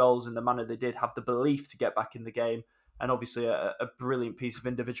 2 goals in the manner they did, have the belief to get back in the game, and obviously a brilliant piece of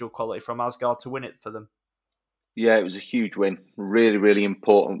individual quality from Asgard to win it for them. Yeah, it was a huge win. Really, really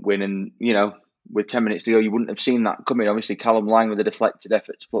important win. And, with 10 minutes to go, you wouldn't have seen that coming. Obviously, Callum Lang with a deflected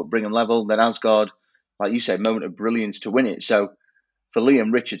effort to put Brigham level. Then Asgard, like you said, moment of brilliance to win it. So for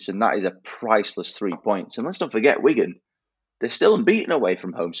Liam Richardson, that is a priceless 3 points. And let's not forget, Wigan, they're still unbeaten away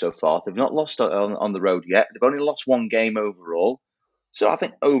from home so far. They've not lost on the road yet. They've only lost 1 game overall. So I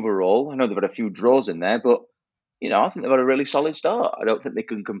think overall, I know they've had a few draws in there, but, I think they've had a really solid start. I don't think they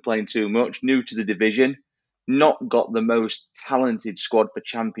can complain too much. New to the division, not got the most talented squad for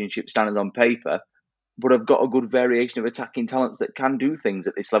championship standards on paper, but have got a good variation of attacking talents that can do things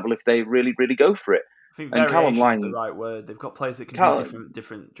at this level if they really, really go for it. I think And Callum variation is the Lang, right word. They've got players that can do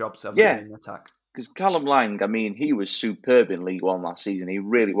different jobs, haven't they, yeah, in attack? because Callum Lang, I mean, he was superb in League One last season. He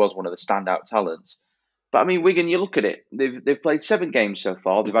really was one of the standout talents. But I mean, Wigan, you look at it, they've played 7 games so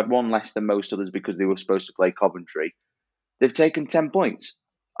far. They've had 1 less than most others because they were supposed to play Coventry. They've taken 10 points.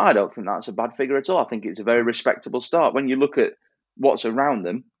 I don't think that's a bad figure at all. I think it's a very respectable start. When you look at what's around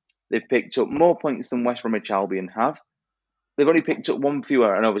them, they've picked up more points than West Bromwich Albion have. They've only picked up 1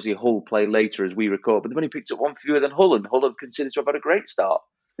 fewer, and obviously Hull play later as we record, but they've only picked up 1 fewer than Hull, and Hull have considered to have had a great start.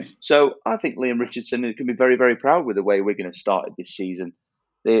 So I think Liam Richardson can be very, very proud with the way Wigan have started this season.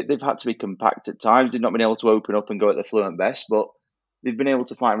 They've had to be compact at times. They've not been able to open up and go at their fluent best, but they've been able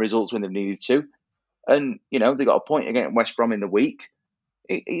to find results when they've needed to. And, they got a point against West Brom in the week.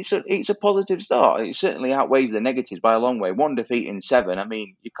 It's a positive start. It certainly outweighs the negatives by a long way. 1 defeat in 7. I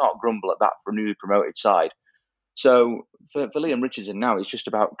mean, you can't grumble at that for a newly promoted side. So for Liam Richardson now, it's just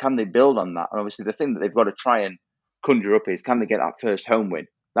about can they build on that? And obviously the thing that they've got to try and conjure up is can they get that first home win?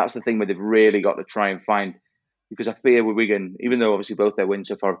 That's the thing where they've really got to try and find, because I fear with Wigan, even though obviously both their wins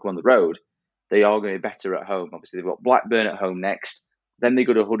so far have come on the road, they are going to be better at home. Obviously they've got Blackburn at home next, then they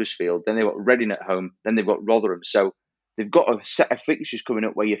go to Huddersfield, then they've got Reading at home, then they've got Rotherham. So they've got a set of fixtures coming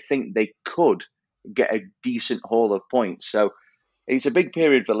up where you think they could get a decent haul of points. So it's a big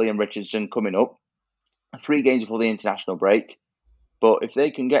period for Liam Richardson coming up. 3 games before the international break. But if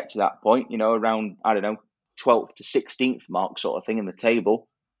they can get to that point, around, 12th to 16th mark sort of thing in the table,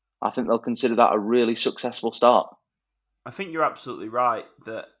 I think they'll consider that a really successful start. I think you're absolutely right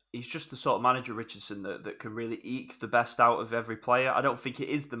that he's just the sort of manager, Richardson, that can really eke the best out of every player. I don't think it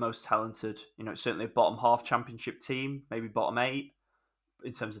is the most talented. It's certainly a bottom half championship team, maybe bottom 8.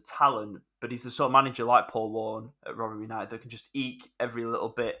 in terms of talent, but he's the sort of manager like Paul Warne at Rotherham United that can just eke every little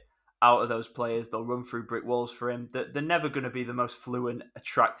bit out of those players. They'll run through brick walls for him. They're never going to be the most fluent,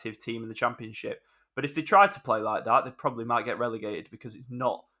 attractive team in the Championship. But if they tried to play like that, they probably might get relegated because it's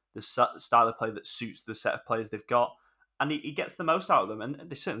not the style of play that suits the set of players they've got. And he gets the most out of them. And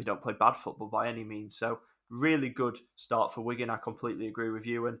they certainly don't play bad football by any means. So really good start for Wigan. I completely agree with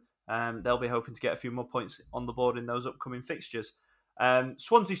you. And they'll be hoping to get a few more points on the board in those upcoming fixtures.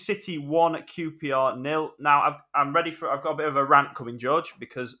 Swansea City 1 at QPR 0. Now I've got a bit of a rant coming, George,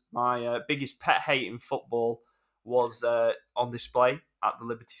 because my biggest pet hate in football was on display at the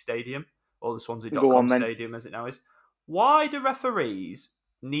Liberty Stadium, or the Go Swansea.com on, then. stadium as it now is. Why do referees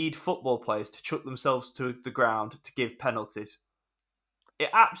need football players to chuck themselves to the ground to give penalties? It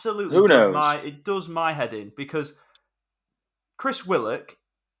absolutely Who knows? does my head in, because Chris Willock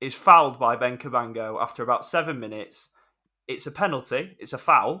is fouled by Ben Cabango after about 7 minutes. It's a penalty, it's a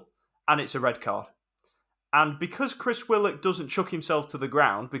foul, and it's a red card. And because Chris Willock doesn't chuck himself to the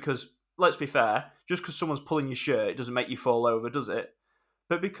ground, because, let's be fair, just because someone's pulling your shirt, it doesn't make you fall over, does it?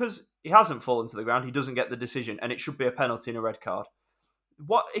 But because he hasn't fallen to the ground, he doesn't get the decision, and it should be a penalty and a red card.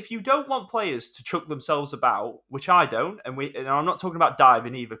 What if you don't want players to chuck themselves about, which I don't, and I'm not talking about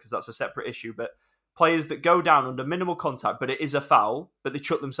diving either, because that's a separate issue, but players that go down under minimal contact, but it is a foul, but they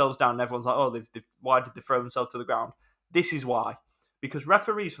chuck themselves down, and everyone's like, oh, why did they throw themselves to the ground? This is why. Because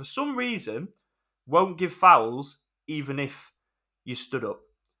referees, for some reason, won't give fouls even if you stood up.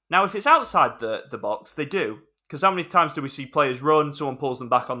 Now, if it's outside the box, they do. Because how many times do we see players run, someone pulls them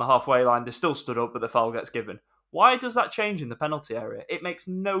back on the halfway line, they're still stood up, but the foul gets given? Why does that change in the penalty area? It makes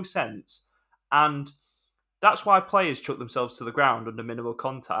no sense. And that's why players chuck themselves to the ground under minimal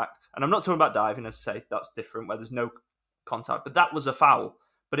contact. And I'm not talking about diving, as I say, that's different, where there's no contact. But that was a foul.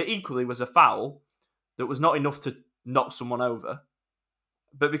 But it equally was a foul that was not enough to knock someone over.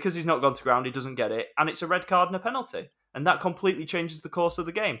 But because he's not gone to ground, he doesn't get it. And it's a red card and a penalty. And that completely changes the course of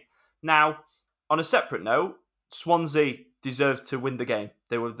the game. Now, on a separate note, Swansea deserved to win the game.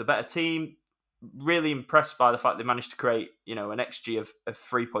 They were the better team. Really impressed by the fact they managed to create, an XG of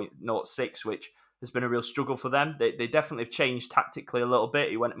 3.06, which has been a real struggle for them. They definitely have changed tactically a little bit.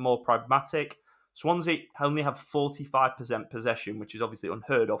 He went more pragmatic. Swansea only have 45% possession, which is obviously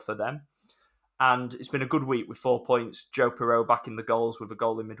unheard of for them. And it's been a good week with 4 points. Joe Perreault back in the goals with a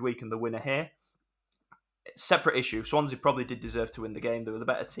goal in midweek and the winner here. Separate issue. Swansea probably did deserve to win the game. They were the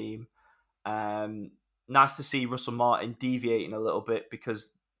better team. Nice to see Russell Martin deviating a little bit,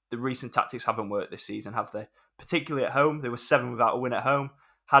 because the recent tactics haven't worked this season, have they? Particularly at home. They were 7 without a win at home.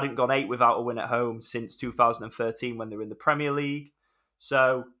 Hadn't gone 8 without a win at home since 2013 when they were in the Premier League.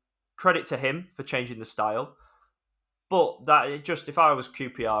 So credit to him for changing the style. But if I was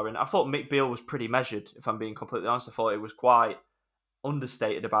QPR, and I thought Mick Beale was pretty measured, if I'm being completely honest. I thought it was quite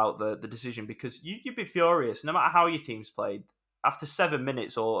understated about the decision, because you'd be furious, no matter how your team's played, after 7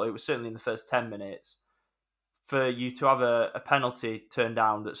 minutes, or it was certainly in the first 10 minutes, for you to have a penalty turned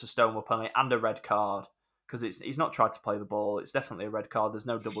down that's a Stonewall penalty and a red card, because he's not tried to play the ball. It's definitely a red card. There's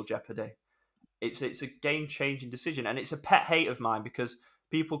no double jeopardy. It's a game-changing decision, and it's a pet hate of mine, because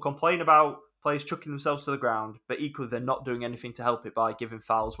people complain about players chucking themselves to the ground, but equally they're not doing anything to help it by giving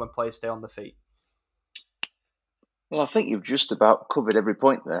fouls when players stay on their feet. Well, I think you've just about covered every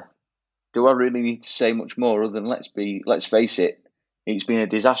point there. Do I really need to say much more other than let's face it, it's been a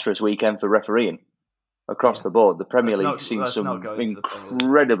disastrous weekend for refereeing across the board. The Premier League's seen some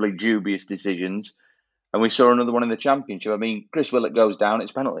incredibly dubious decisions, and we saw another one in the Championship. I mean, Chris Willock goes down,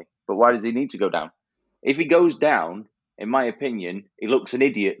 it's penalty. But why does he need to go down? If he goes down, in my opinion, he looks an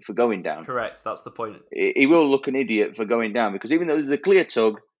idiot for going down. Correct, that's the point. He will look an idiot for going down, because even though there's a clear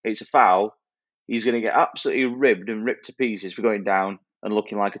tug, it's a foul, he's going to get absolutely ribbed and ripped to pieces for going down and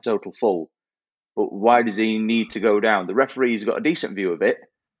looking like a total fool. But why does he need to go down? The referee's got a decent view of it.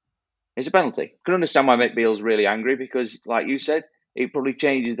 It's a penalty. I can understand why Mick Beale's really angry, because, like you said, it probably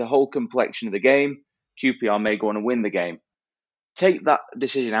changes the whole complexion of the game. QPR may go on and win the game. Take that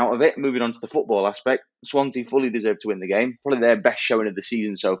decision out of it, moving on to the football aspect. Swansea fully deserved to win the game. Probably their best showing of the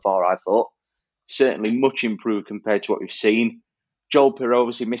season so far, I thought. Certainly much improved compared to what we've seen. Joel Perreault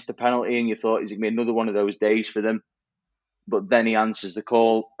obviously missed the penalty, and you thought it's going to be another one of those days for them. But then he answers the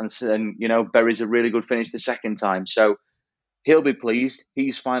call, and buries a really good finish the second time. So he'll be pleased.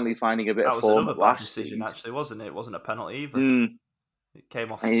 He's finally finding a bit of form at last. That was another bad decision, actually, wasn't it? It wasn't a penalty either. It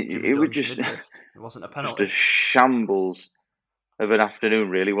came off It was just It wasn't a penalty. Just a shambles of an afternoon,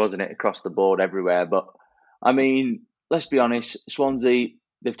 really, wasn't it? Across the board, everywhere. But, I mean, let's be honest. Swansea,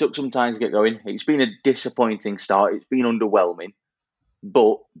 they've took some time to get going. It's been a disappointing start. It's been underwhelming.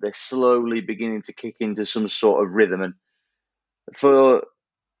 But they're slowly beginning to kick into some sort of rhythm. And for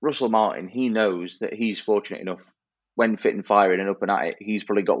Russell Martin, he knows that he's fortunate enough when fit and firing and up and at it. He's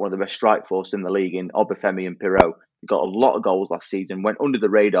probably got one of the best strike force in the league in Obafemi and Pirot. He got a lot of goals last season, went under the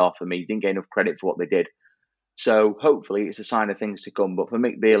radar for me, didn't get enough credit for what they did. So hopefully it's a sign of things to come. But for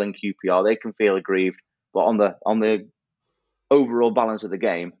Mick Beale and QPR, they can feel aggrieved. But on the overall balance of the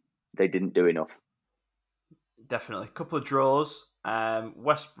game, they didn't do enough. Definitely. A couple of draws.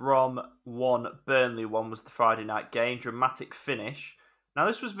 West Brom 1, Burnley 1 was the Friday night game. Dramatic finish. Now,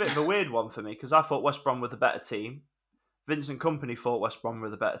 this was a bit of a weird one for me because I thought West Brom were the better team. Vincent Kompany thought West Brom were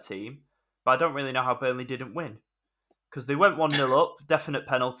the better team. But I don't really know how Burnley didn't win. Because they went 1-0 up, definite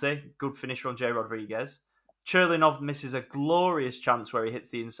penalty, good finish from Jay Rodriguez. Cherlinov misses a glorious chance where he hits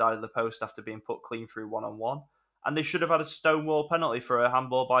the inside of the post after being put clean through one-on-one. And they should have had a stonewall penalty for a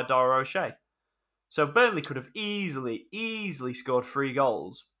handball by Dara O'Shea. So Burnley could have easily scored 3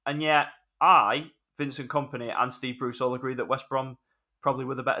 goals. And yet Vincent Kompany and Steve Bruce all agree that West Brom probably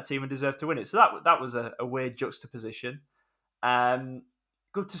were the better team and deserved to win it. So that was a weird juxtaposition.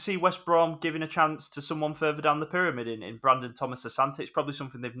 Good to see West Brom giving a chance to someone further down the pyramid in Brandon Thomas Asante. It's probably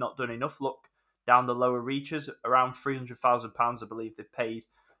something they've not done enough. Look down the lower reaches, around £300,000, I believe they've paid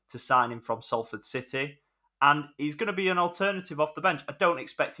to sign him from Salford City. And he's going to be an alternative off the bench. I don't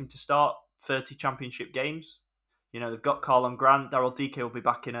expect him to start 30 championship games. You know, they've got Carlon Grant. Daryl Dike will be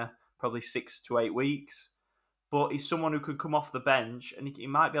back in probably 6 to 8 weeks. But he's someone who could come off the bench and he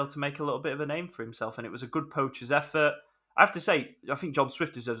might be able to make a little bit of a name for himself. And it was a good poacher's effort. I have to say, I think John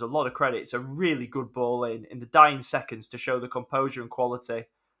Swift deserves a lot of credit. It's a really good ball in the dying seconds to show the composure and quality.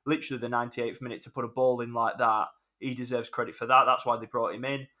 Literally the 98th minute to put a ball in like that. He deserves credit for that. That's why they brought him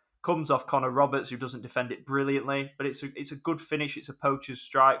in. Comes off Connor Roberts, who doesn't defend it brilliantly, but it's a good finish. It's a poacher's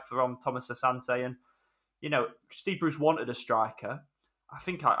strike from Thomas Asante. And, you know, Steve Bruce wanted a striker. I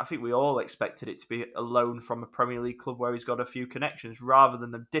think we all expected it to be a loan from a Premier League club where he's got a few connections rather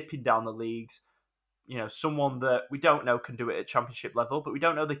than them dipping down the leagues. You know, someone that we don't know can do it at championship level, but we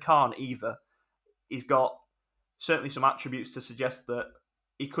don't know they can't either. He's got certainly some attributes to suggest that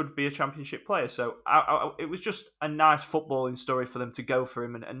he could be a championship player. So it was just a nice footballing story for them to go for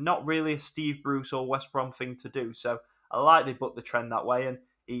him and not really a Steve Bruce or West Brom thing to do. So I like they booked the trend that way and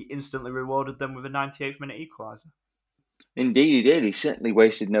he instantly rewarded them with a 98th minute equaliser. Indeed, he did. He certainly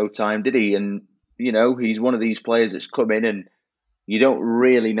wasted no time, did he? And, you know, he's one of these players that's come in and you don't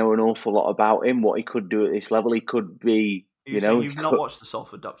really know an awful lot about him, what he could do at this level. He could be, Are you saying you've not watched the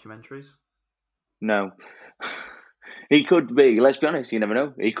Salford documentaries? No. He could be, let's be honest, you never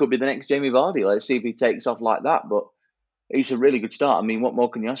know. He could be the next Jamie Vardy. Let's see if he takes off like that. But it's a really good start. I mean, what more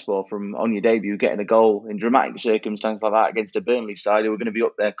can you ask for from on your debut, getting a goal in dramatic circumstances like that against a Burnley side who are going to be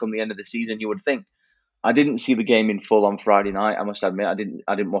up there come the end of the season, you would think. I didn't see the game in full on Friday night, I must admit. I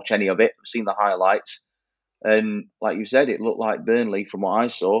didn't watch any of it. I've seen the highlights. And like you said, it looked like Burnley, from what I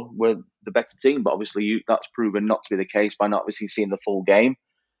saw, were the better team. But obviously, that's proven not to be the case by not obviously seeing the full game.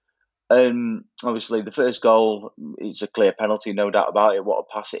 Obviously, the first goal, it's a clear penalty, no doubt about it. What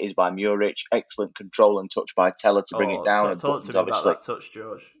a pass it is by Muric. Excellent control and touch by Teller to bring it down. Talk to me about that touch,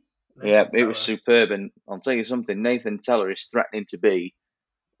 George. Yeah, it was superb. And I'll tell you something, Nathan Teller is threatening to be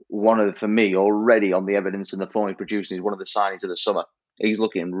one of, for me, already on the evidence and the form he's producing, is one of the signings of the summer. He's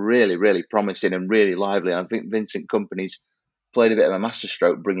looking really, really promising and really lively. And I think Vincent Kompany's played a bit of a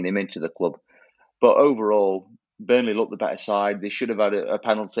masterstroke bringing him into the club. But overall, Burnley looked the better side. They should have had a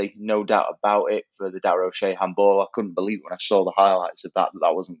penalty, no doubt about it, for the Dara O'Shea handball. I couldn't believe when I saw the highlights of that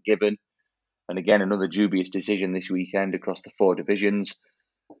wasn't given. And again, another dubious decision this weekend across the 4 divisions.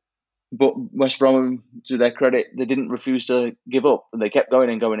 But West Brom, to their credit, they didn't refuse to give up. And they kept going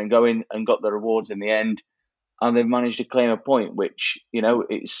and going and going and got their rewards in the end. And they've managed to claim a point, which, you know,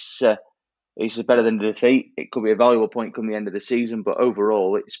 it's better than a defeat. It could be a valuable point come the end of the season. But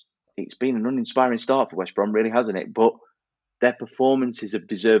overall, it's been an uninspiring start for West Brom, really, hasn't it? But their performances have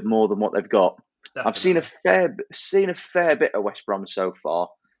deserved more than what they've got. Definitely. I've seen a fair bit of West Brom so far.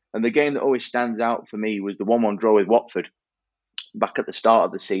 And the game that always stands out for me was the 1-1 draw with Watford back at the start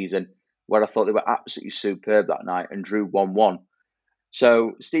of the season, where I thought they were absolutely superb that night and drew 1-1.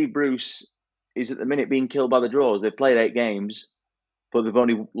 So Steve Bruce is at the minute being killed by the draws. They've played 8 games, but they've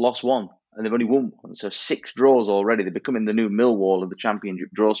only lost 1 and they've only won 1. So 6 draws already. They're becoming the new Millwall of the Championship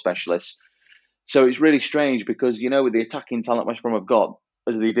draw specialists. So it's really strange because, you know, with the attacking talent West Brom have got,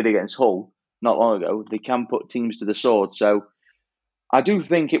 as they did against Hull not long ago, they can put teams to the sword. So I do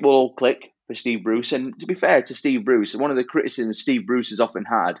think it will all click for Steve Bruce. And to be fair to Steve Bruce, one of the criticisms Steve Bruce has often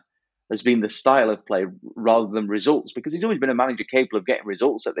had has been the style of play rather than results, because he's always been a manager capable of getting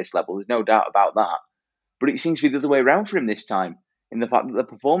results at this level. There's no doubt about that. But it seems to be the other way around for him this time, in the fact that the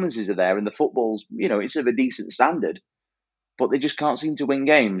performances are there and the football's, you know, it's of a decent standard. but they just can't seem to win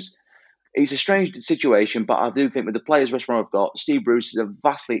games. It's a strange situation, but I do think with the players West Brom have got, Steve Bruce is a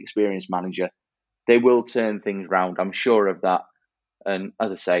vastly experienced manager. They will turn things round. I'm sure of that. And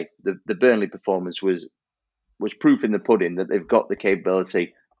as I say, the Burnley performance was proof in the pudding that they've got the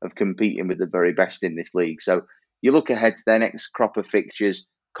capability of competing with the very best in this league. So you look ahead to their next crop of fixtures: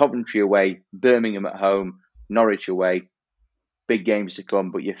 Coventry away, Birmingham at home, Norwich away. Big games to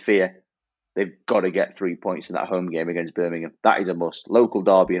come, but you fear they've got to get 3 points in that home game against Birmingham. That is a must. Local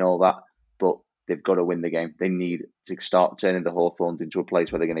derby and all that, but they've got to win the game. They need to start turning the Hawthorns into a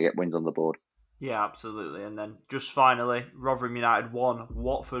place where they're going to get wins on the board. Yeah, absolutely. And then just finally, Rotherham United 1,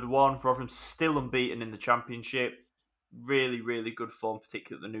 Watford 1. Rotherham still unbeaten in the Championship. Really, really good form,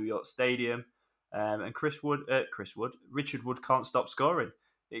 particularly at the New York Stadium. And Richard Wood can't stop scoring.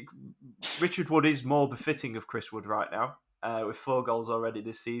 Richard Wood is more befitting of Chris Wood right now, with 4 goals already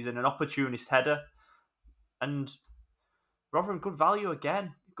this season. An opportunist header. And Rotherham, good value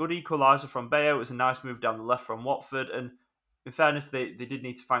again. Good equaliser from Bayo. It was a nice move down the left from Watford. And in fairness, they did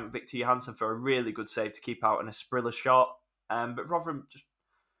need to thank Victor Johansson for a really good save to keep out an Asprilla shot. But Rotherham just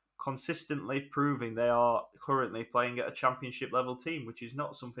consistently proving they are currently playing at a championship level team, which is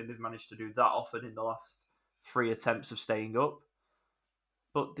not something they've managed to do that often in the last 3 attempts of staying up.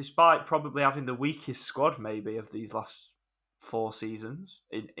 But despite probably having the weakest squad maybe of these last 4 seasons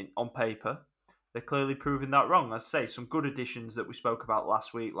on paper, they're clearly proving that wrong. As I say, some good additions that we spoke about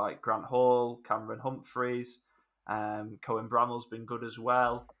last week, like Grant Hall, Cameron Humphreys, Cohen Bramall's been good as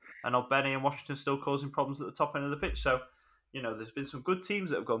well. And Benny and Washington still causing problems at the top end of the pitch. So, there's been some good teams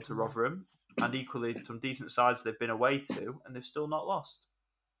that have gone to Rotherham, and equally some decent sides they've been away to, and they've still not lost.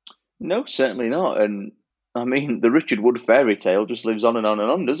 No, certainly not. And I mean, the Richard Wood fairy tale just lives on and on and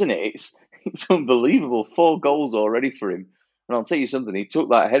on, doesn't it? It's unbelievable. 4 goals already for him. And I'll tell you something, he took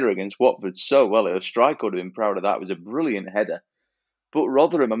that header against Watford so well. A striker would have been proud of that. It was a brilliant header. But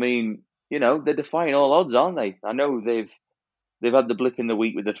Rotherham, I mean, they're defying all odds, aren't they? I know they've had the blip in the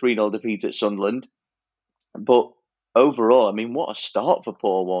week with the 3-0 defeat at Sunderland. But overall, I mean, what a start for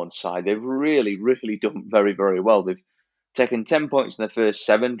Paul Warne's side. They've really, really done very, very well. They've taken 10 points in the first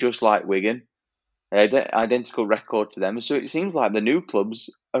 7, just like Wigan. Identical record to them. So it seems like the new clubs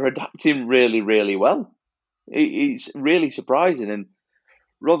are adapting really, really well. It's really surprising. And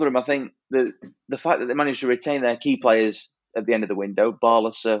Rotherham, I think the fact that they managed to retain their key players at the end of the window,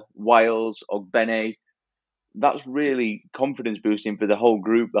 Barlaser, Wiles, Ogbene, that's really confidence boosting for the whole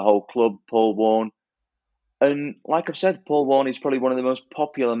group, the whole club, Paul Warne. And like I've said, Paul Warne is probably one of the most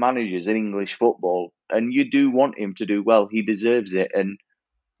popular managers in English football. And you do want him to do well. He deserves it. And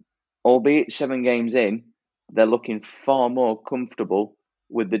albeit 7 games in, they're looking far more comfortable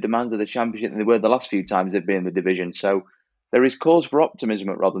with the demands of the Championship than they were the last few times they've been in the division. So there is cause for optimism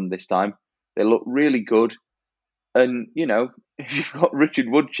at Rotherham this time. They look really good. And, if you've got Richard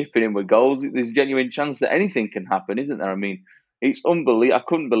Wood chipping in with goals, there's a genuine chance that anything can happen, isn't there? I mean, it's unbelievable. I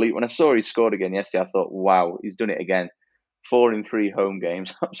couldn't believe when I saw he scored again yesterday. I thought, wow, he's done it again. 4 in 3 home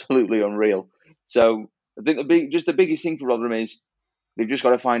games. Absolutely unreal. So I think the biggest thing for Rotherham is they've just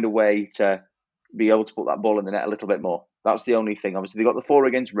got to find a way to be able to put that ball in the net a little bit more. That's the only thing. Obviously, they got the 4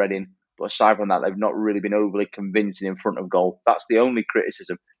 against Reading, but aside from that, they've not really been overly convincing in front of goal. That's the only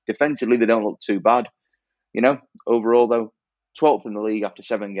criticism. Defensively, they don't look too bad. Overall, though, 12th in the league after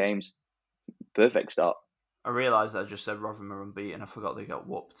 7 games. Perfect start. I realised I just said Rotherham are unbeaten. I forgot they got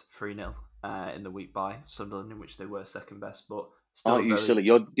whooped 3-0 in the week by Sunderland, in which they were second best. But still, Aren't you silly?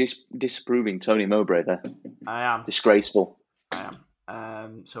 You're disproving Tony Mowbray there. I am. Disgraceful. I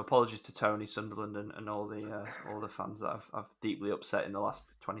am. So apologies to Tony, Sunderland, and all the fans that I've deeply upset in the last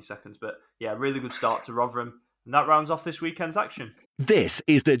 20 seconds. But yeah, really good start to Rotherham. And that rounds off this weekend's action. This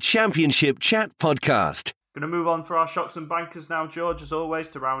is the Championship Chat Podcast. Going to move on for our shocks and bankers now, George, as always,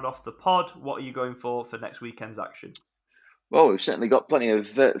 to round off the pod. What are you going for next weekend's action? Well, we've certainly got plenty of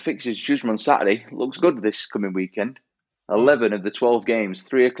fixtures to choose from on Saturday. Looks good this coming weekend. 11 of the 12 games,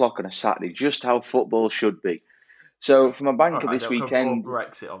 3 o'clock on a Saturday, just how football should be. So for my banker this weekend...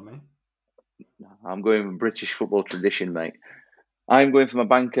 Brexit on me. I'm going with British football tradition, mate. I'm going for my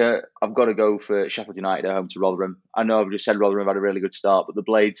banker. I've got to go for Sheffield United at home to Rotherham. I know I've just said Rotherham have had a really good start, but the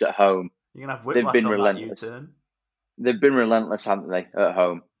Blades at home... You're going to have whiplash they've been on relentless. that U-turn. They've been relentless, haven't they, at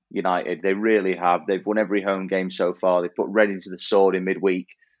home, United? They really have. They've won every home game so far. They've put Reading to the sword in midweek.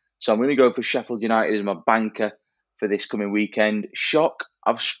 So I'm going to go for Sheffield United as my banker for this coming weekend. Shock.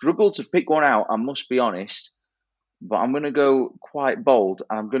 I've struggled to pick one out, I must be honest. But I'm going to go quite bold.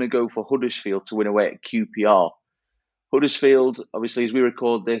 I'm going to go for Huddersfield to win away at QPR. Huddersfield, obviously, as we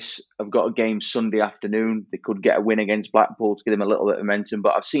record this, have got a game Sunday afternoon. They could get a win against Blackpool to give them a little bit of momentum.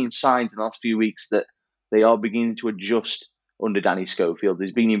 But I've seen signs in the last few weeks that they are beginning to adjust under Danny Schofield.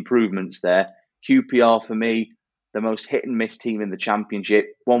 There's been improvements there. QPR, for me, the most hit and miss team in the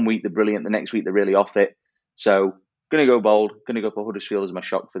Championship. 1 week they're brilliant, the next week they're really off it. So, going to go bold. Going to go for Huddersfield as my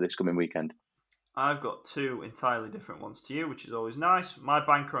shock for this coming weekend. I've got two entirely different ones to you, which is always nice. My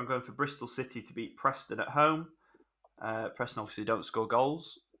banker, I'm going for Bristol City to beat Preston at home. Preston obviously don't score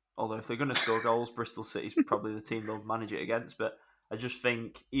goals, although if they're going to score goals, Bristol City's probably the team they'll manage it against. But I just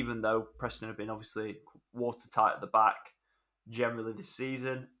think, even though Preston have been obviously watertight at the back generally this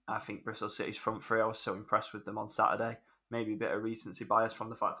season, I think Bristol City's front three, I was so impressed with them on Saturday. Maybe a bit of recency bias from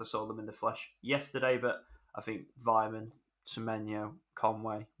the fact I saw them in the flesh yesterday, but I think Vyman, Semenyo,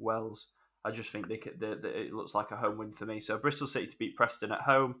 Conway, Wells, I just think it looks like a home win for me. So Bristol City to beat Preston at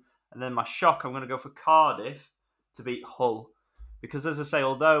home. And then my shock, I'm going to go for Cardiff to beat Hull. Because as I say,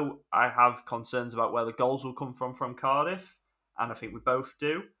 although I have concerns about where the goals will come from Cardiff, and I think we both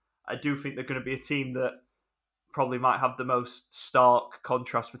do, I do think they're going to be a team that probably might have the most stark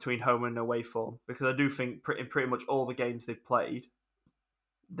contrast between home and away form. Because I do think in pretty much all the games they've played,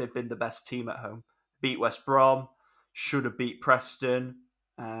 they've been the best team at home. Beat West Brom, should have beat Preston,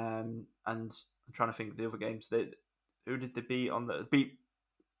 and I'm trying to think of the other games. Who did they beat beat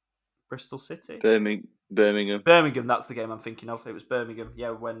Bristol City? Birmingham. Birmingham, that's the game I'm thinking of. It was Birmingham,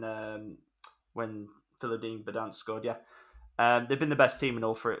 yeah, when Philodine Bedant scored, yeah. They've been the best team in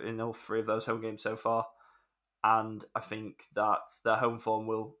all three of those home games so far, and I think that their home form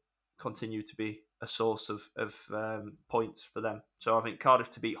will continue to be a source of points for them. So I think Cardiff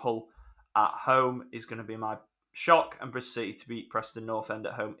to beat Hull at home is going to be my shock, and Bristol City to beat Preston North End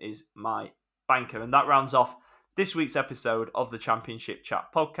at home is my banker. And that rounds off this week's episode of the Championship Chat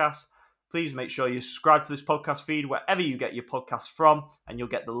podcast. Please make sure you subscribe to this podcast feed wherever you get your podcasts from, and you'll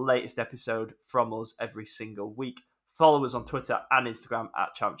get the latest episode from us every single week. Follow us on Twitter and Instagram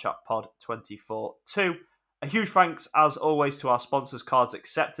at ChampChatPod242. A huge thanks, as always, to our sponsors, Cards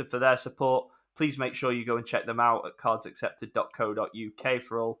Accepted, for their support. Please make sure you go and check them out at cardsaccepted.co.uk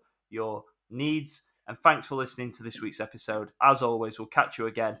for all your needs. And thanks for listening to this week's episode. As always, we'll catch you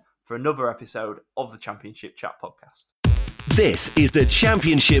again for another episode of the Championship Chat podcast. This is the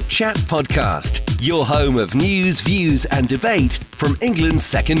Championship Chat podcast, your home of news, views and debate from England's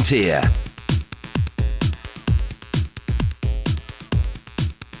second tier.